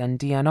directives and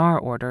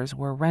DNR orders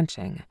were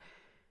wrenching.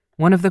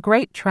 One of the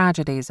great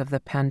tragedies of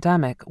the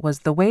pandemic was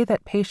the way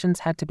that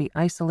patients had to be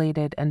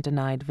isolated and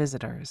denied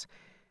visitors.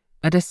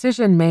 A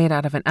decision made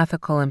out of an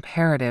ethical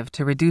imperative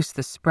to reduce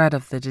the spread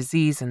of the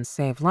disease and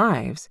save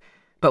lives,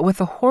 but with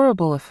the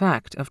horrible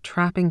effect of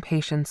trapping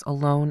patients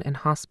alone in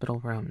hospital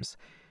rooms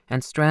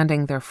and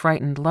stranding their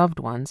frightened loved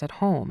ones at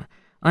home,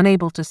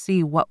 unable to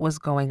see what was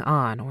going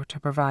on or to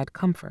provide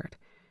comfort.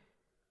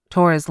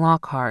 Torres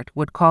Lockhart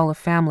would call a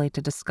family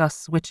to discuss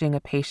switching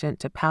a patient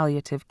to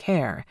palliative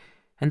care,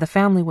 and the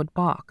family would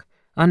balk,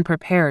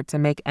 unprepared to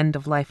make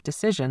end-of-life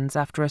decisions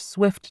after a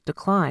swift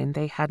decline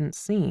they hadn't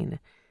seen.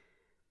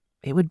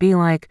 It would be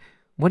like,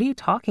 "What are you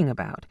talking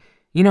about?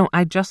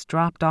 I just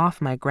dropped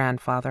off my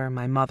grandfather and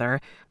my mother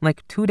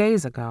like 2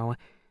 days ago.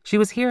 She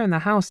was here in the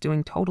house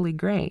doing totally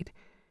great.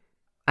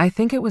 I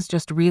think it was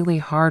just really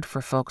hard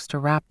for folks to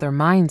wrap their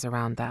minds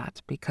around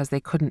that because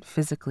they couldn't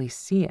physically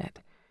see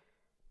it.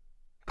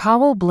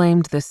 Powell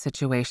blamed this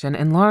situation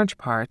in large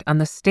part on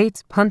the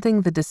states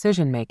punting the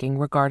decision-making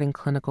regarding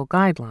clinical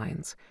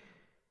guidelines.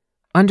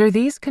 Under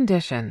these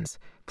conditions,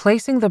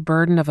 placing the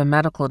burden of a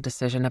medical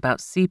decision about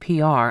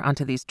CPR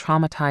onto these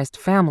traumatized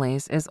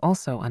families is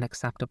also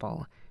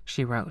unacceptable,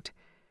 she wrote.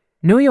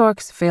 New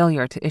York's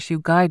failure to issue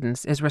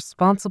guidance is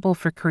responsible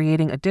for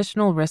creating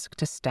additional risk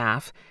to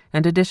staff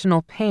and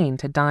additional pain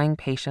to dying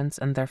patients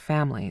and their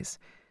families.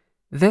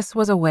 This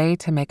was a way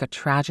to make a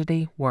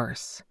tragedy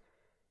worse.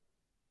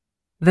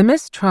 The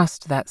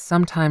mistrust that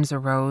sometimes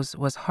arose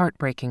was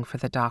heartbreaking for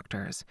the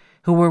doctors,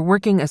 who were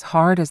working as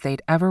hard as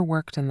they'd ever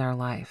worked in their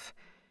life.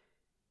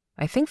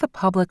 I think the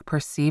public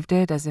perceived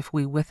it as if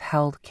we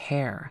withheld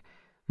care.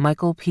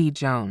 Michael P.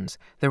 Jones,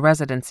 the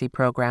residency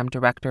program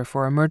director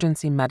for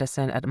emergency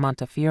medicine at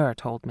Montefiore,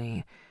 told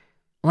me.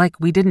 Like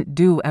we didn't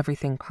do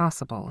everything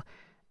possible,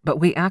 but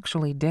we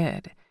actually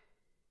did.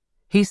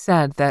 He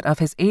said that of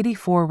his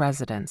 84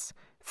 residents,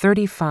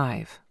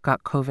 35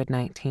 got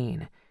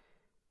COVID-19.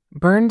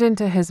 Burned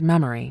into his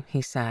memory,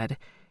 he said,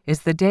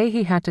 is the day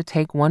he had to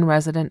take one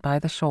resident by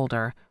the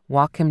shoulder,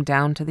 walk him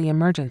down to the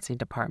emergency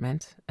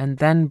department, and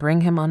then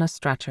bring him on a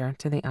stretcher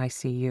to the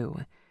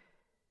ICU.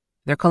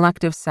 Their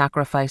collective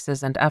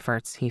sacrifices and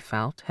efforts, he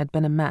felt, had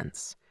been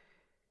immense.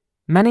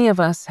 Many of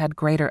us had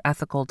greater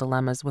ethical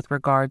dilemmas with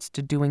regards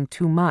to doing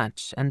too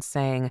much and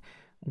saying,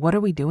 what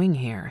are we doing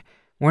here?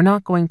 We're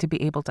not going to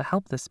be able to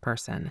help this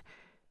person.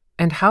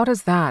 And how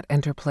does that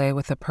interplay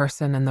with the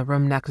person in the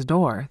room next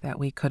door that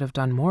we could have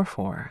done more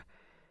for?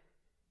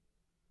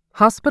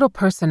 Hospital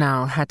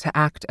personnel had to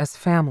act as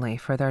family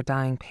for their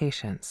dying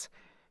patients,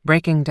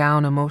 breaking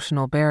down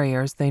emotional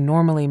barriers they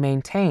normally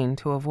maintain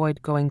to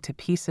avoid going to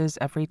pieces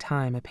every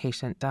time a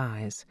patient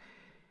dies.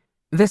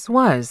 This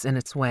was, in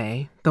its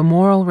way, the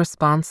moral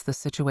response the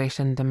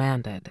situation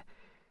demanded,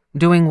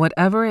 doing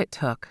whatever it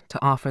took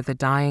to offer the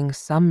dying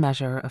some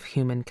measure of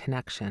human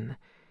connection.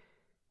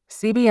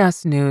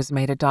 CBS News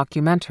made a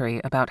documentary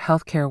about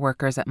healthcare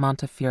workers at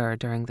Montefiore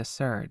during the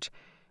surge,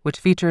 which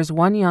features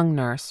one young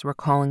nurse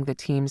recalling the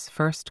team's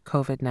first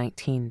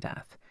COVID-19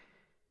 death.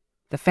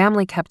 The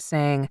family kept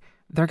saying,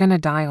 they're going to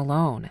die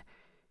alone,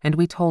 and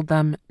we told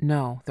them,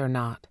 no, they're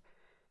not.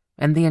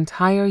 And the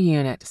entire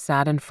unit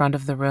sat in front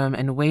of the room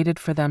and waited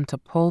for them to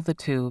pull the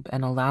tube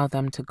and allow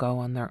them to go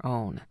on their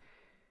own.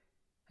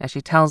 As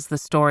she tells the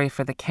story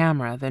for the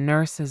camera, the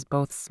nurse is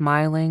both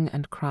smiling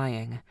and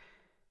crying.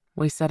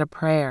 We said a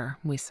prayer,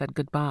 we said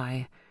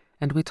goodbye,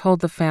 and we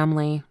told the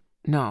family,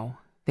 no,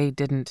 they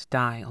didn't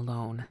die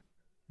alone.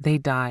 They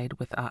died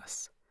with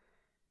us.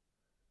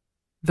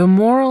 The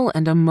moral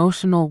and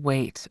emotional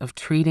weight of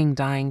treating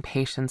dying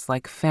patients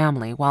like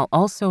family while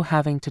also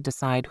having to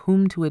decide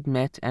whom to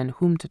admit and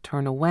whom to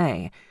turn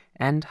away,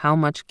 and how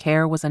much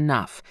care was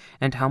enough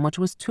and how much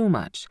was too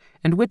much,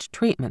 and which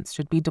treatments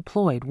should be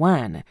deployed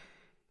when,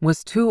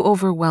 was too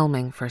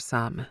overwhelming for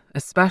some,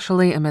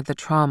 especially amid the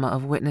trauma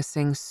of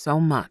witnessing so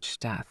much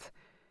death.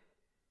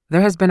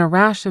 There has been a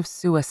rash of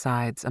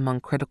suicides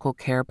among critical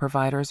care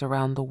providers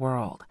around the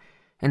world,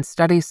 and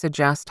studies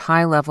suggest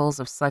high levels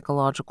of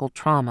psychological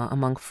trauma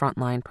among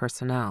frontline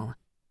personnel.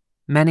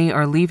 Many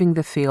are leaving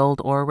the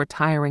field or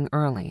retiring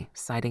early,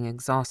 citing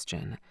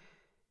exhaustion.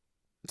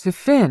 To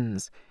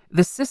Finns,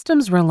 the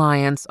system's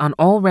reliance on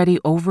already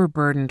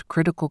overburdened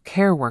critical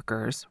care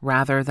workers,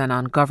 rather than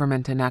on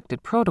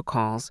government-enacted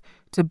protocols,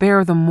 to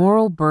bear the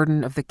moral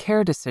burden of the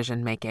care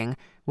decision-making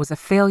was a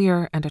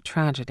failure and a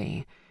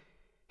tragedy.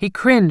 He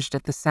cringed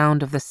at the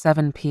sound of the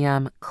 7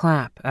 p.m.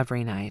 clap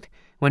every night,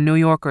 when New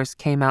Yorkers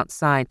came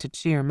outside to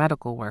cheer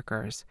medical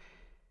workers.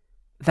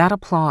 That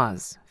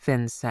applause,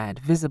 Finns said,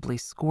 visibly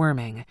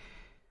squirming.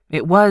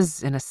 It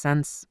was, in a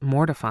sense,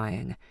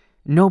 mortifying.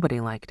 Nobody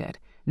liked it.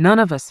 None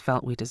of us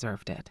felt we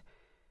deserved it.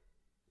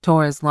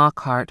 Torres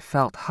Lockhart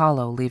felt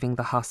hollow leaving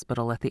the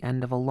hospital at the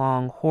end of a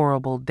long,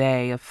 horrible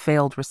day of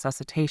failed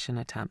resuscitation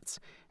attempts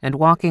and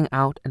walking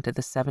out into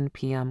the 7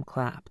 p.m.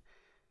 clap.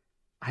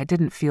 I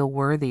didn't feel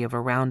worthy of a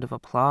round of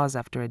applause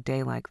after a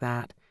day like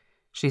that,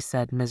 she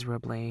said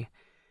miserably.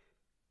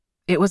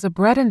 It was a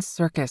bread and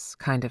circus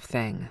kind of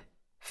thing,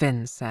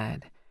 Finns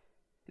said.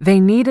 They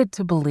needed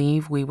to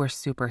believe we were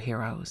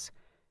superheroes.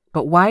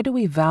 But why do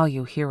we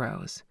value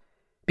heroes?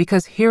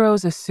 Because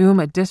heroes assume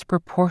a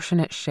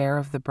disproportionate share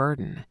of the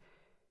burden.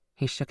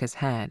 He shook his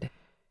head.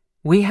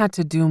 We had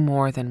to do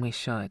more than we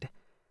should.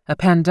 A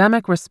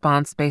pandemic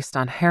response based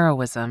on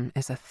heroism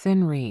is a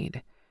thin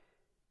reed.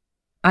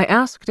 I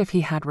asked if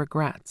he had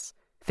regrets,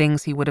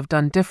 things he would have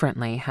done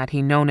differently had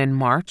he known in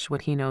March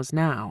what he knows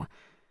now.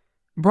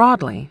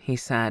 Broadly, he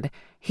said,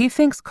 he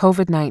thinks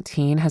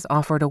COVID-19 has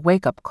offered a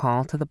wake-up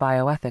call to the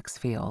bioethics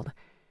field.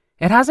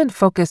 It hasn't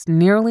focused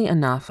nearly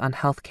enough on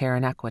healthcare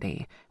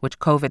inequity, which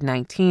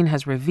COVID-19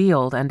 has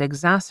revealed and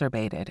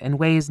exacerbated in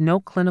ways no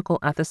clinical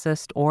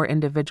ethicist or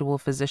individual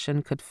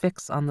physician could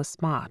fix on the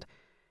spot.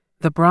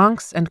 The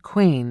Bronx and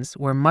Queens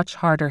were much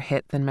harder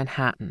hit than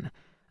Manhattan,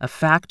 a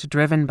fact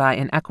driven by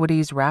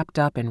inequities wrapped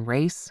up in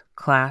race,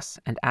 class,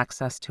 and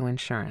access to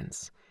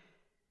insurance.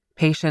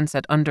 Patients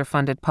at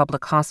underfunded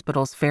public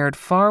hospitals fared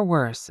far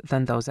worse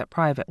than those at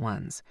private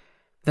ones.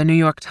 The New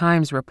York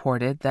Times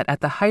reported that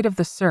at the height of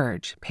the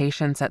surge,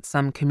 patients at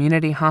some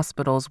community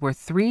hospitals were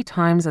 3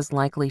 times as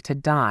likely to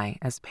die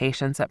as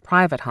patients at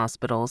private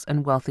hospitals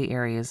in wealthy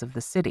areas of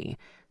the city,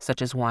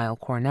 such as Weill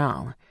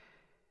Cornell.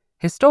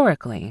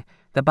 Historically,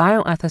 the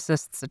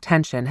bioethicist's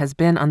attention has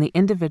been on the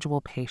individual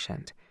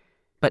patient.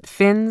 But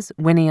Finns,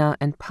 Winia,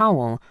 and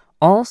Powell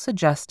all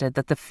suggested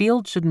that the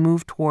field should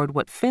move toward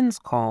what Finns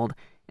called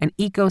an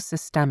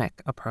ecosystemic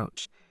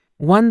approach,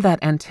 one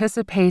that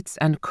anticipates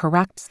and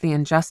corrects the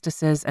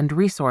injustices and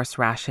resource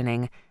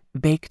rationing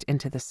baked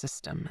into the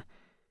system.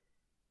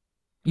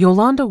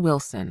 Yolanda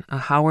Wilson, a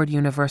Howard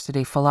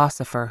University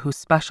philosopher who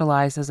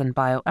specializes in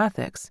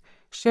bioethics,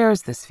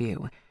 shares this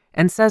view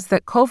and says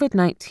that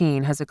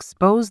COVID-19 has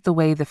exposed the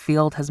way the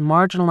field has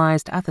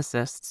marginalized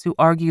ethicists who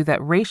argue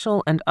that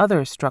racial and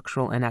other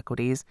structural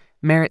inequities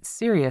merit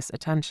serious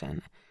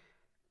attention.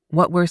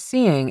 What we're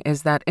seeing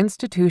is that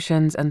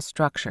institutions and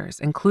structures,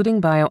 including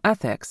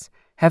bioethics,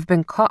 have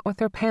been caught with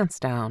their pants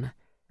down,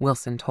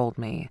 Wilson told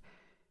me,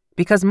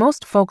 because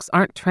most folks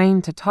aren't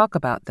trained to talk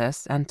about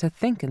this and to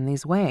think in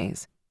these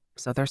ways,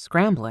 so they're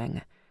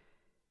scrambling.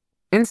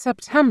 In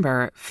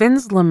September,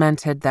 Finns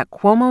lamented that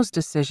Cuomo's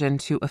decision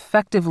to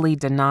effectively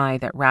deny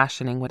that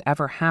rationing would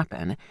ever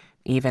happen,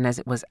 even as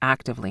it was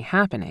actively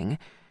happening,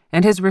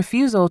 and his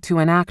refusal to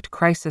enact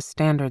crisis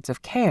standards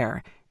of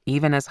care,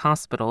 even as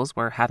hospitals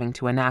were having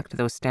to enact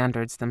those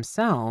standards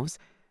themselves,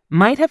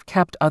 might have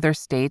kept other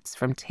states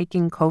from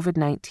taking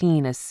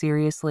COVID-19 as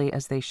seriously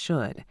as they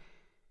should.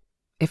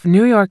 If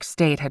New York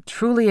State had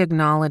truly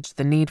acknowledged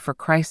the need for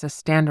crisis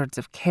standards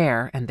of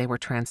care and they were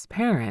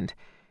transparent,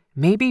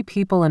 maybe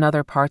people in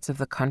other parts of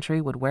the country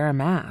would wear a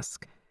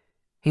mask.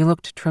 He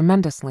looked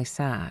tremendously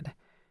sad.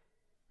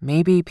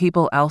 Maybe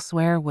people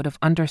elsewhere would have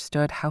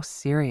understood how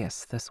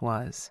serious this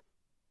was.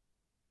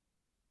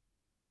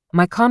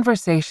 My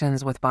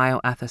conversations with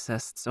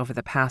bioethicists over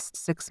the past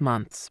 6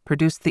 months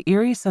produced the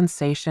eerie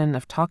sensation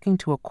of talking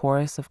to a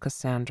chorus of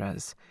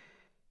Cassandras.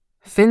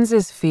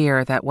 Finns'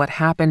 fear that what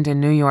happened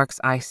in New York's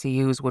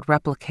ICUs would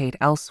replicate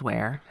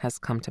elsewhere has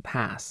come to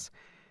pass.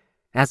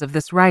 As of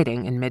this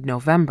writing, in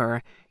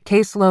mid-November,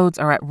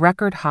 caseloads are at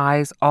record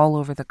highs all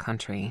over the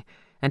country,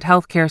 and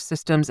healthcare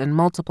systems in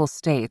multiple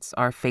states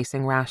are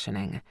facing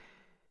rationing.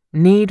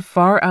 Need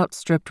far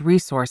outstripped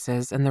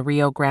resources in the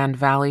Rio Grande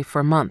Valley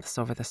for months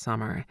over the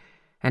summer,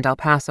 and El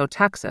Paso,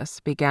 Texas,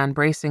 began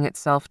bracing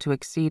itself to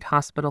exceed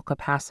hospital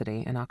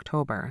capacity in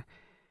October.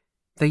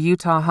 The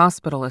Utah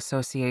Hospital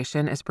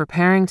Association is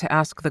preparing to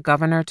ask the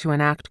governor to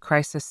enact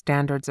crisis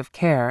standards of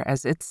care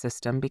as its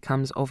system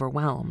becomes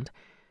overwhelmed.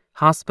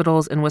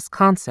 Hospitals in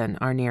Wisconsin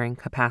are nearing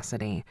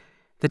capacity.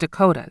 The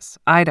Dakotas,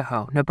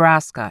 Idaho,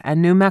 Nebraska,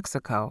 and New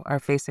Mexico are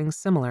facing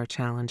similar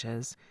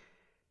challenges.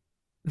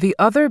 The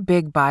other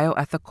big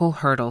bioethical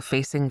hurdle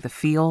facing the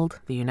field,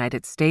 the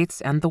United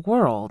States, and the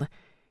world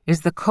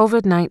is the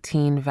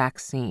COVID-19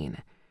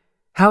 vaccine.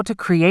 How to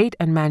create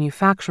and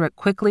manufacture it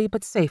quickly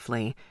but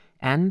safely,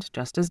 and,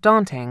 just as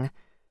daunting,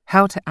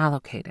 how to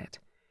allocate it.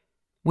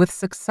 With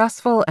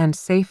successful and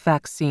safe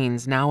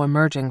vaccines now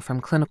emerging from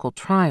clinical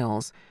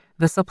trials,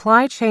 the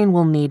supply chain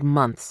will need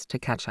months to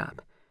catch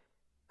up.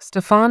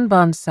 Stéphane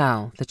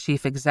Bancel, the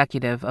chief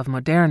executive of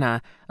Moderna,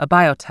 a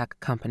biotech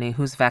company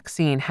whose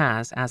vaccine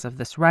has, as of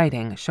this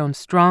writing, shown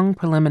strong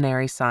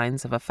preliminary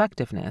signs of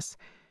effectiveness,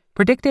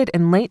 predicted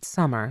in late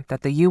summer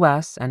that the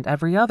U.S. and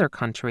every other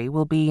country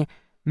will be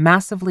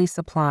massively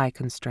supply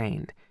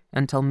constrained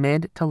until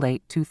mid to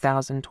late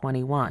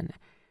 2021.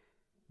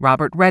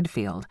 Robert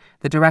Redfield,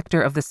 the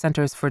director of the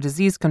Centers for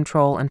Disease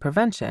Control and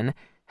Prevention,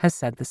 has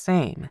said the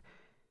same.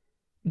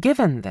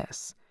 Given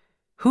this,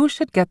 who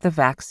should get the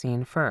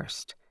vaccine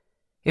first?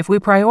 If we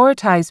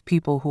prioritize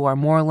people who are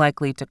more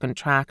likely to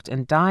contract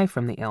and die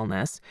from the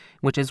illness,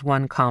 which is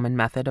one common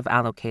method of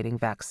allocating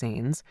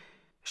vaccines,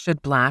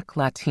 should Black,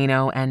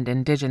 Latino, and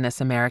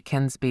Indigenous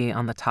Americans be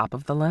on the top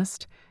of the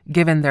list,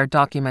 given their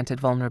documented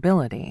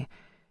vulnerability?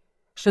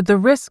 Should the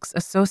risks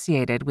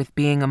associated with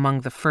being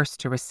among the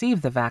first to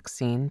receive the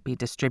vaccine be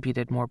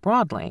distributed more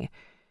broadly?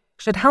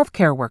 Should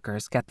healthcare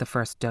workers get the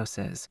first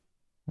doses?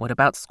 What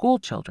about school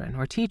children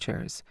or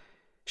teachers?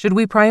 Should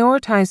we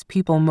prioritize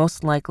people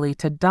most likely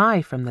to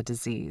die from the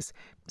disease,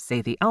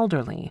 say the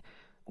elderly,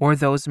 or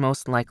those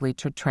most likely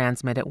to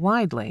transmit it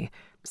widely,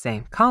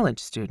 say college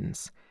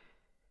students?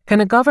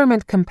 Can a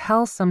government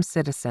compel some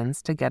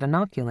citizens to get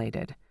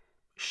inoculated?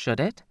 Should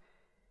it?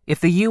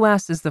 If the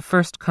U.S. is the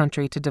first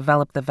country to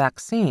develop the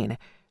vaccine,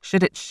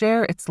 should it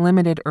share its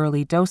limited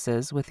early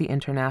doses with the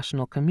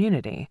international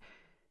community?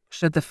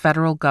 Should the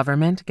federal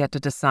government get to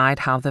decide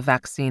how the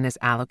vaccine is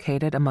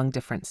allocated among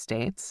different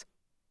states?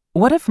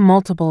 What if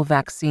multiple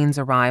vaccines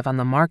arrive on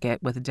the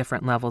market with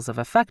different levels of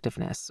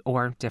effectiveness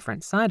or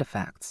different side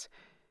effects?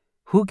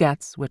 Who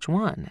gets which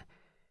one?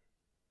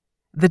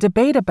 The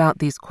debate about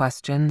these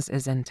questions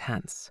is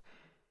intense.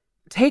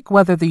 Take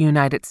whether the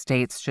United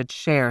States should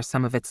share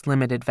some of its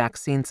limited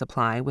vaccine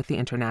supply with the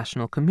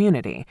international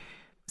community.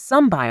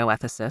 Some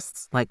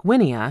bioethicists, like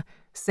Winia,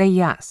 say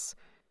yes.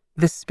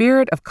 The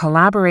spirit of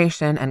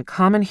collaboration and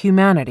common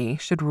humanity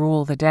should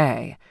rule the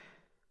day.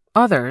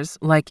 Others,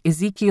 like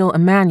Ezekiel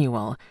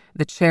Emanuel,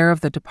 the chair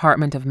of the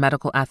Department of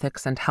Medical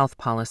Ethics and Health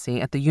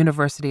Policy at the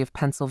University of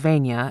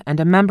Pennsylvania and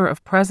a member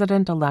of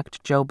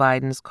President-elect Joe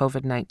Biden's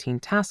COVID-19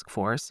 task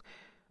force,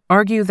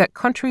 argue that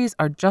countries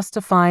are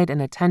justified in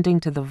attending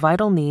to the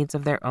vital needs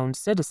of their own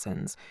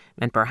citizens,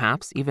 and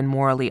perhaps even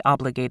morally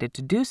obligated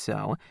to do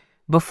so,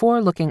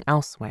 before looking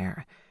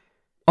elsewhere.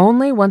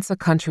 Only once a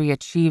country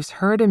achieves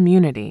herd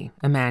immunity,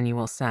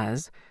 Emanuel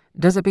says,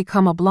 does it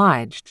become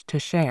obliged to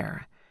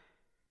share.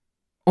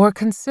 Or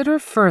consider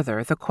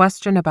further the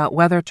question about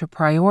whether to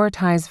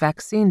prioritize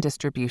vaccine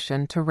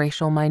distribution to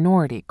racial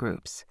minority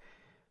groups.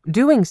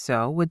 Doing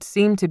so would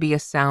seem to be a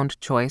sound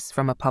choice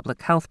from a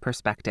public health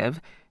perspective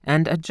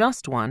and a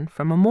just one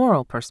from a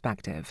moral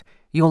perspective,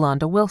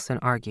 Yolanda Wilson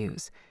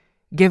argues,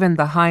 given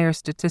the higher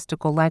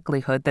statistical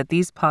likelihood that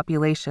these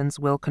populations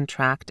will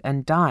contract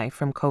and die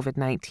from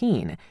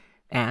COVID-19,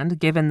 and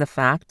given the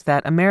fact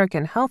that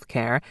American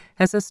healthcare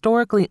has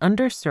historically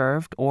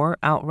underserved or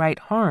outright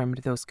harmed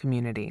those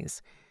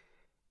communities.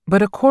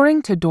 But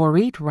according to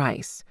Dorit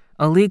Rice,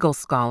 a legal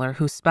scholar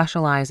who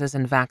specializes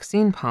in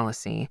vaccine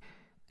policy,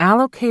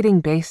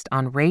 allocating based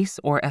on race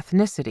or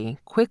ethnicity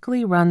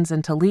quickly runs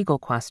into legal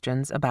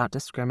questions about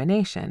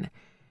discrimination.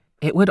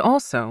 It would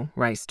also,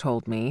 Rice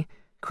told me,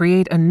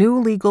 create a new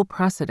legal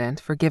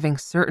precedent for giving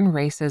certain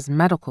races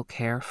medical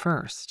care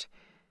first.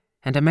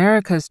 And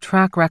America's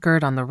track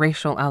record on the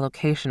racial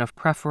allocation of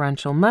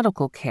preferential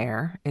medical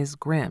care is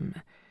grim.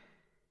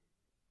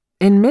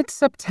 In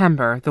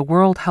mid-September, the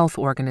World Health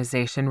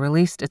Organization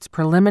released its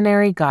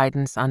preliminary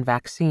guidance on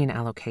vaccine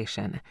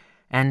allocation,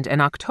 and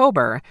in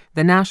October,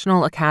 the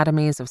National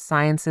Academies of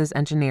Sciences,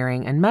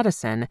 Engineering, and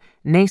Medicine,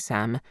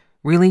 NASEM,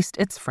 released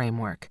its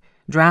framework,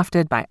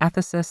 drafted by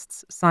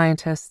ethicists,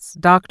 scientists,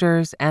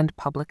 doctors, and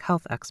public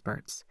health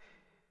experts.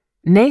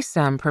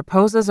 NASEM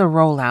proposes a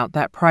rollout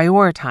that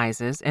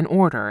prioritizes, in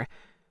order,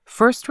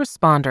 first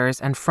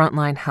responders and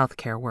frontline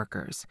healthcare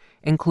workers,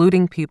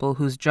 including people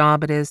whose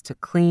job it is to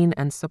clean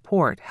and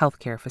support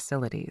healthcare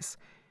facilities,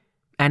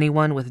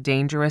 anyone with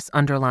dangerous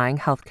underlying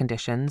health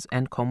conditions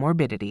and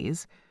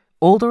comorbidities,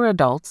 older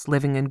adults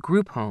living in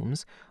group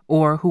homes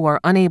or who are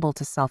unable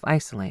to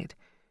self-isolate,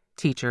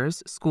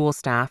 teachers, school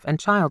staff, and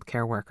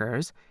childcare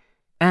workers,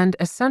 and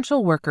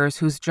essential workers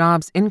whose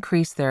jobs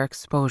increase their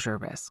exposure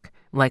risk,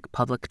 like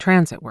public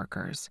transit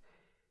workers.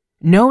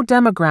 No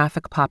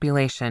demographic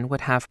population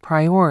would have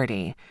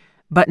priority,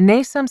 but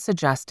NASEM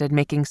suggested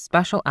making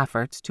special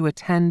efforts to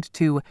attend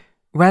to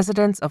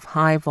residents of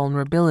high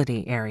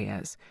vulnerability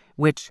areas,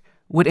 which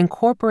would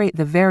incorporate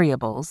the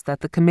variables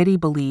that the committee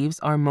believes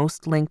are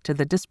most linked to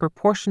the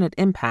disproportionate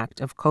impact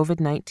of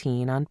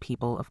COVID-19 on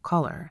people of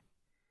color.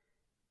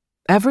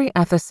 Every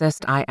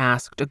ethicist I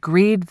asked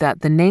agreed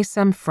that the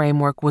NASEM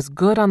framework was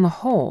good on the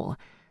whole,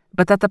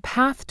 but that the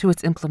path to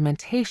its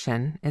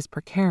implementation is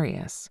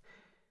precarious.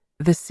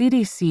 The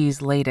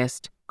CDC's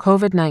latest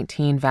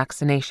COVID-19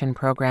 vaccination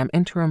program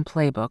interim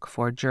playbook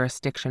for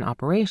jurisdiction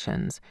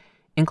operations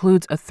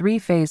includes a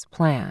 3-phase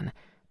plan,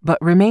 but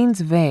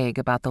remains vague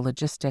about the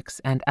logistics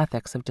and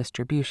ethics of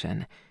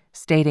distribution,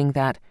 stating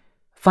that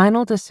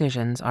final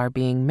decisions are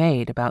being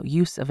made about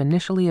use of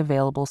initially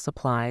available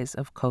supplies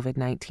of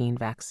COVID-19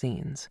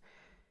 vaccines.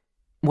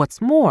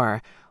 What's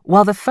more,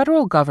 while the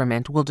federal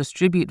government will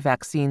distribute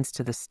vaccines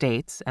to the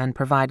states and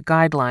provide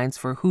guidelines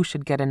for who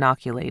should get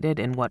inoculated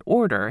in what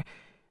order,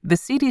 the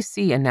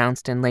CDC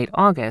announced in late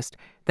August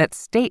that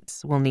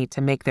states will need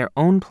to make their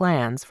own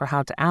plans for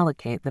how to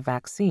allocate the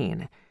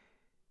vaccine.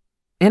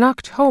 In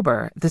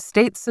October, the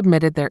states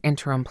submitted their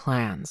interim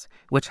plans,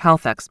 which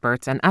health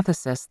experts and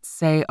ethicists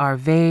say are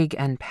vague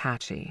and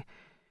patchy.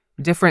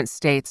 Different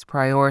states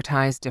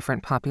prioritize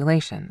different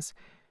populations.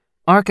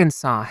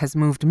 Arkansas has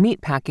moved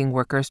meatpacking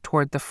workers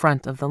toward the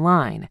front of the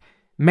line.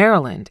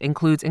 Maryland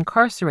includes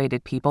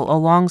incarcerated people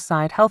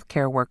alongside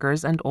healthcare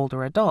workers and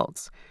older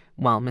adults,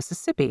 while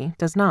Mississippi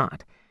does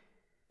not.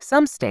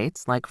 Some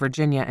states, like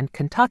Virginia and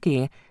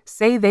Kentucky,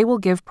 say they will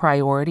give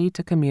priority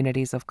to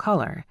communities of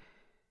color.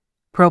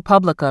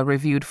 ProPublica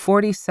reviewed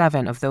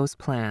 47 of those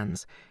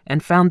plans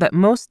and found that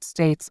most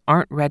states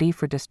aren't ready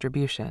for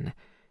distribution.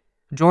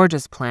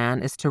 Georgia's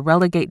plan is to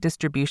relegate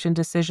distribution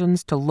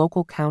decisions to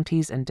local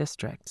counties and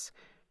districts.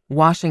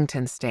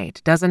 Washington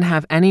state doesn't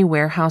have any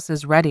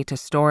warehouses ready to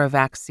store a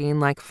vaccine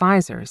like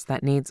Pfizer's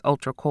that needs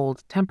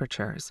ultra-cold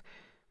temperatures.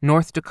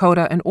 North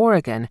Dakota and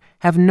Oregon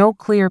have no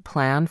clear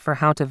plan for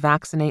how to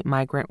vaccinate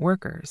migrant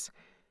workers.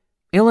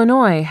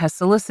 Illinois has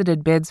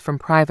solicited bids from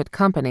private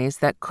companies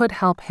that could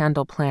help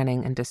handle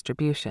planning and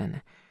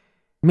distribution.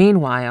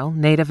 Meanwhile,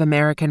 Native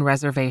American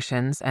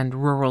reservations and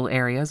rural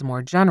areas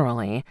more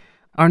generally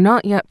are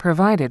not yet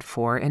provided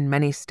for in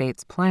many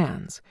states'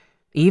 plans,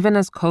 even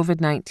as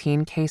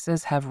COVID-19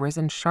 cases have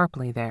risen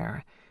sharply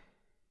there.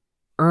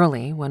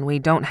 Early, when we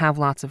don't have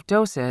lots of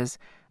doses,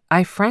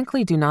 I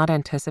frankly do not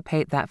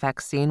anticipate that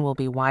vaccine will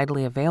be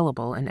widely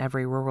available in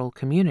every rural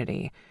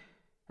community.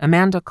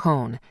 Amanda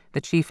Cohn,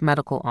 the chief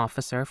medical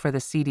officer for the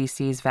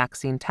CDC's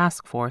vaccine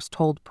task force,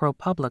 told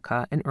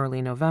ProPublica in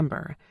early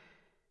November.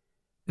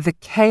 The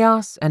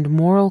chaos and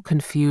moral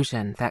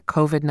confusion that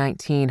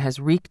COVID-19 has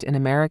wreaked in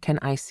American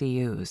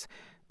ICUs,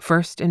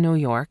 first in New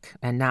York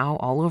and now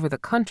all over the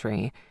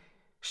country,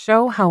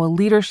 show how a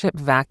leadership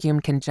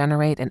vacuum can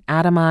generate an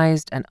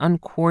atomized and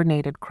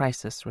uncoordinated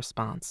crisis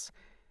response.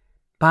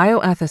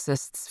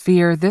 Bioethicists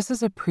fear this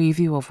is a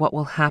preview of what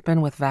will happen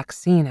with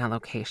vaccine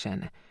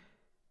allocation.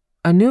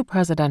 A new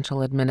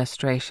presidential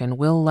administration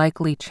will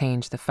likely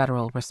change the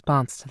federal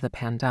response to the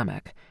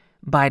pandemic.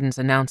 Biden's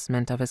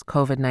announcement of his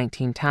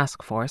COVID-19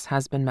 task force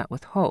has been met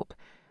with hope,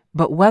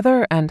 but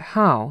whether and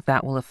how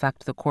that will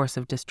affect the course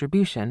of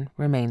distribution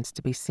remains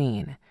to be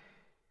seen.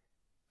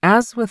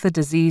 As with the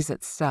disease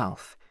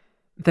itself,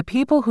 the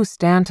people who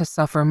stand to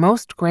suffer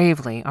most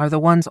gravely are the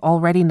ones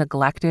already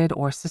neglected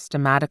or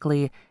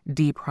systematically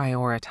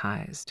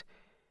deprioritized.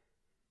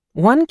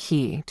 One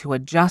key to a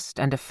just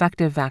and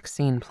effective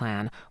vaccine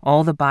plan,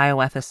 all the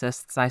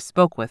bioethicists I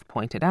spoke with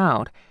pointed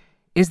out,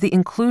 is the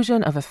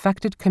inclusion of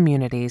affected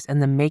communities in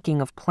the making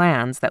of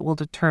plans that will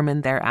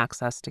determine their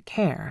access to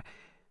care,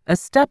 a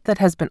step that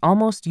has been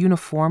almost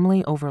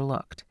uniformly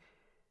overlooked.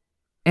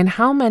 In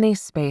how many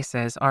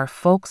spaces are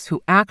folks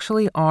who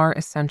actually are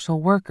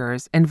essential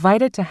workers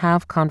invited to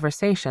have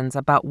conversations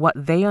about what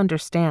they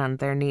understand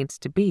there needs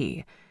to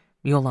be?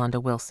 Yolanda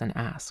Wilson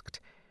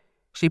asked.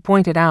 She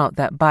pointed out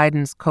that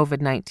Biden's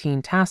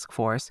COVID-19 task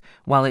force,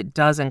 while it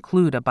does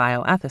include a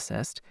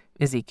bioethicist,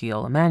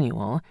 Ezekiel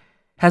Emanuel,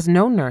 has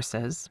no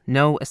nurses,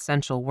 no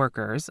essential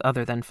workers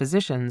other than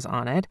physicians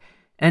on it,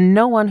 and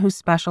no one who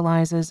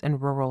specializes in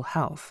rural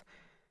health.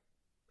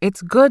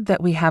 It's good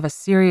that we have a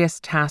serious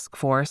task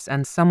force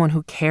and someone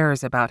who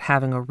cares about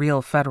having a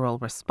real federal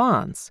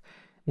response,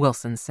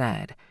 Wilson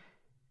said.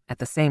 At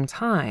the same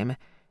time,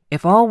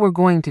 if all we're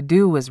going to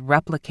do is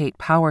replicate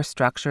power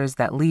structures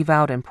that leave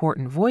out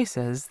important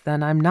voices,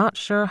 then I'm not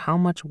sure how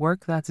much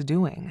work that's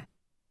doing.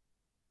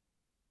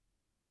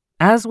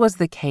 As was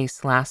the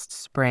case last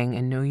spring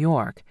in New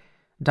York,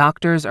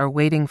 doctors are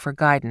waiting for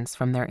guidance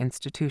from their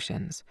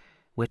institutions,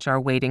 which are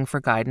waiting for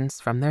guidance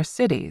from their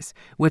cities,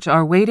 which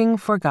are waiting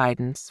for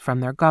guidance from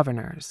their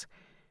governors.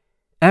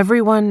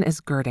 Everyone is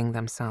girding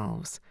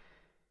themselves.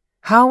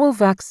 How will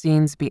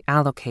vaccines be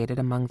allocated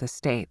among the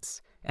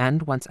states?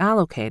 And once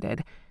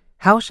allocated,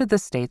 how should the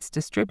states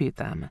distribute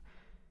them?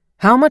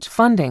 How much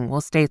funding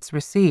will states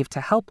receive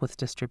to help with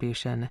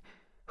distribution?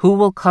 Who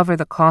will cover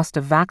the cost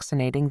of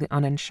vaccinating the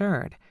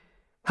uninsured?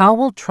 How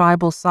will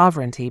tribal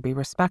sovereignty be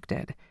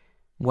respected?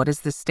 What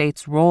is the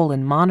state's role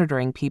in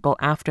monitoring people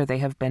after they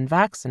have been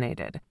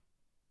vaccinated?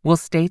 Will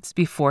states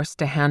be forced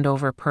to hand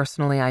over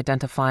personally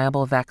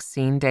identifiable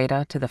vaccine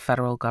data to the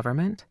federal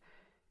government?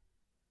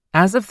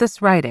 As of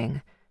this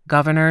writing,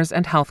 governors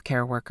and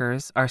healthcare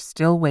workers are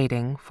still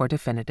waiting for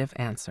definitive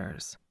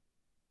answers.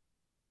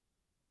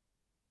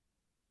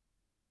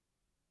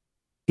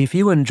 If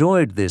you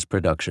enjoyed this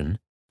production,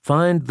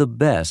 find the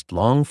best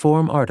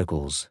long-form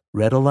articles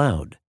read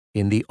aloud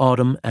in the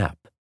Autumn app,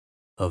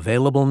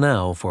 available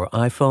now for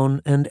iPhone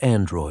and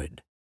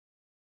Android.